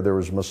aware there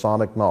was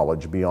Masonic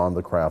knowledge beyond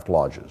the craft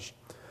lodges.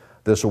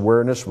 This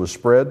awareness was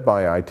spread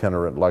by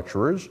itinerant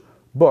lecturers,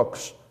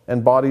 books,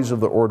 and bodies of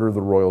the Order of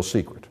the Royal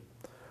Secret.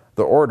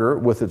 The Order,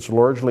 with its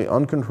largely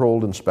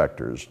uncontrolled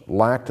inspectors,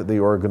 lacked the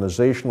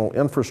organizational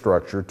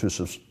infrastructure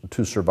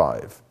to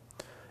survive.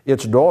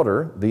 Its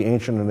daughter, the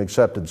ancient and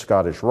accepted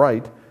Scottish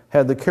Rite,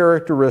 had the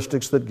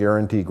characteristics that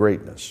guarantee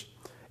greatness.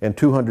 In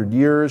 200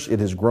 years, it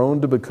has grown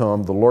to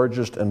become the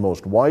largest and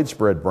most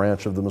widespread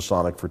branch of the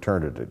Masonic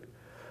fraternity.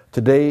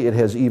 Today, it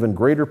has even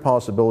greater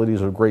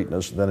possibilities of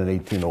greatness than in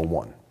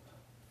 1801.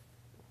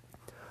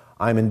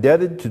 I'm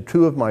indebted to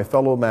two of my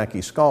fellow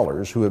Mackey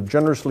scholars who have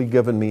generously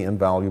given me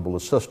invaluable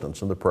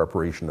assistance in the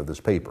preparation of this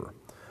paper.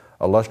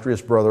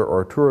 Illustrious Brother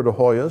Arturo de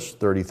Hoyos,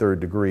 33rd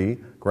degree,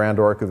 Grand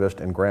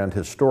Archivist and Grand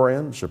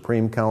Historian,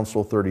 Supreme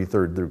Council,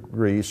 33rd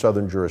degree,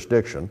 Southern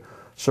Jurisdiction,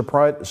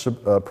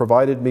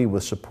 provided me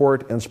with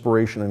support,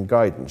 inspiration, and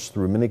guidance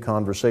through many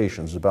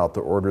conversations about the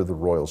Order of the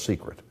Royal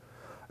Secret.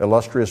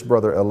 Illustrious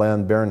Brother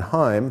Alain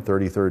Bernheim,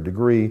 33rd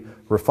degree,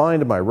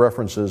 refined my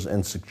references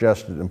and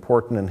suggested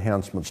important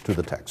enhancements to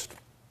the text.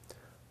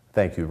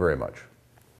 Thank you very much.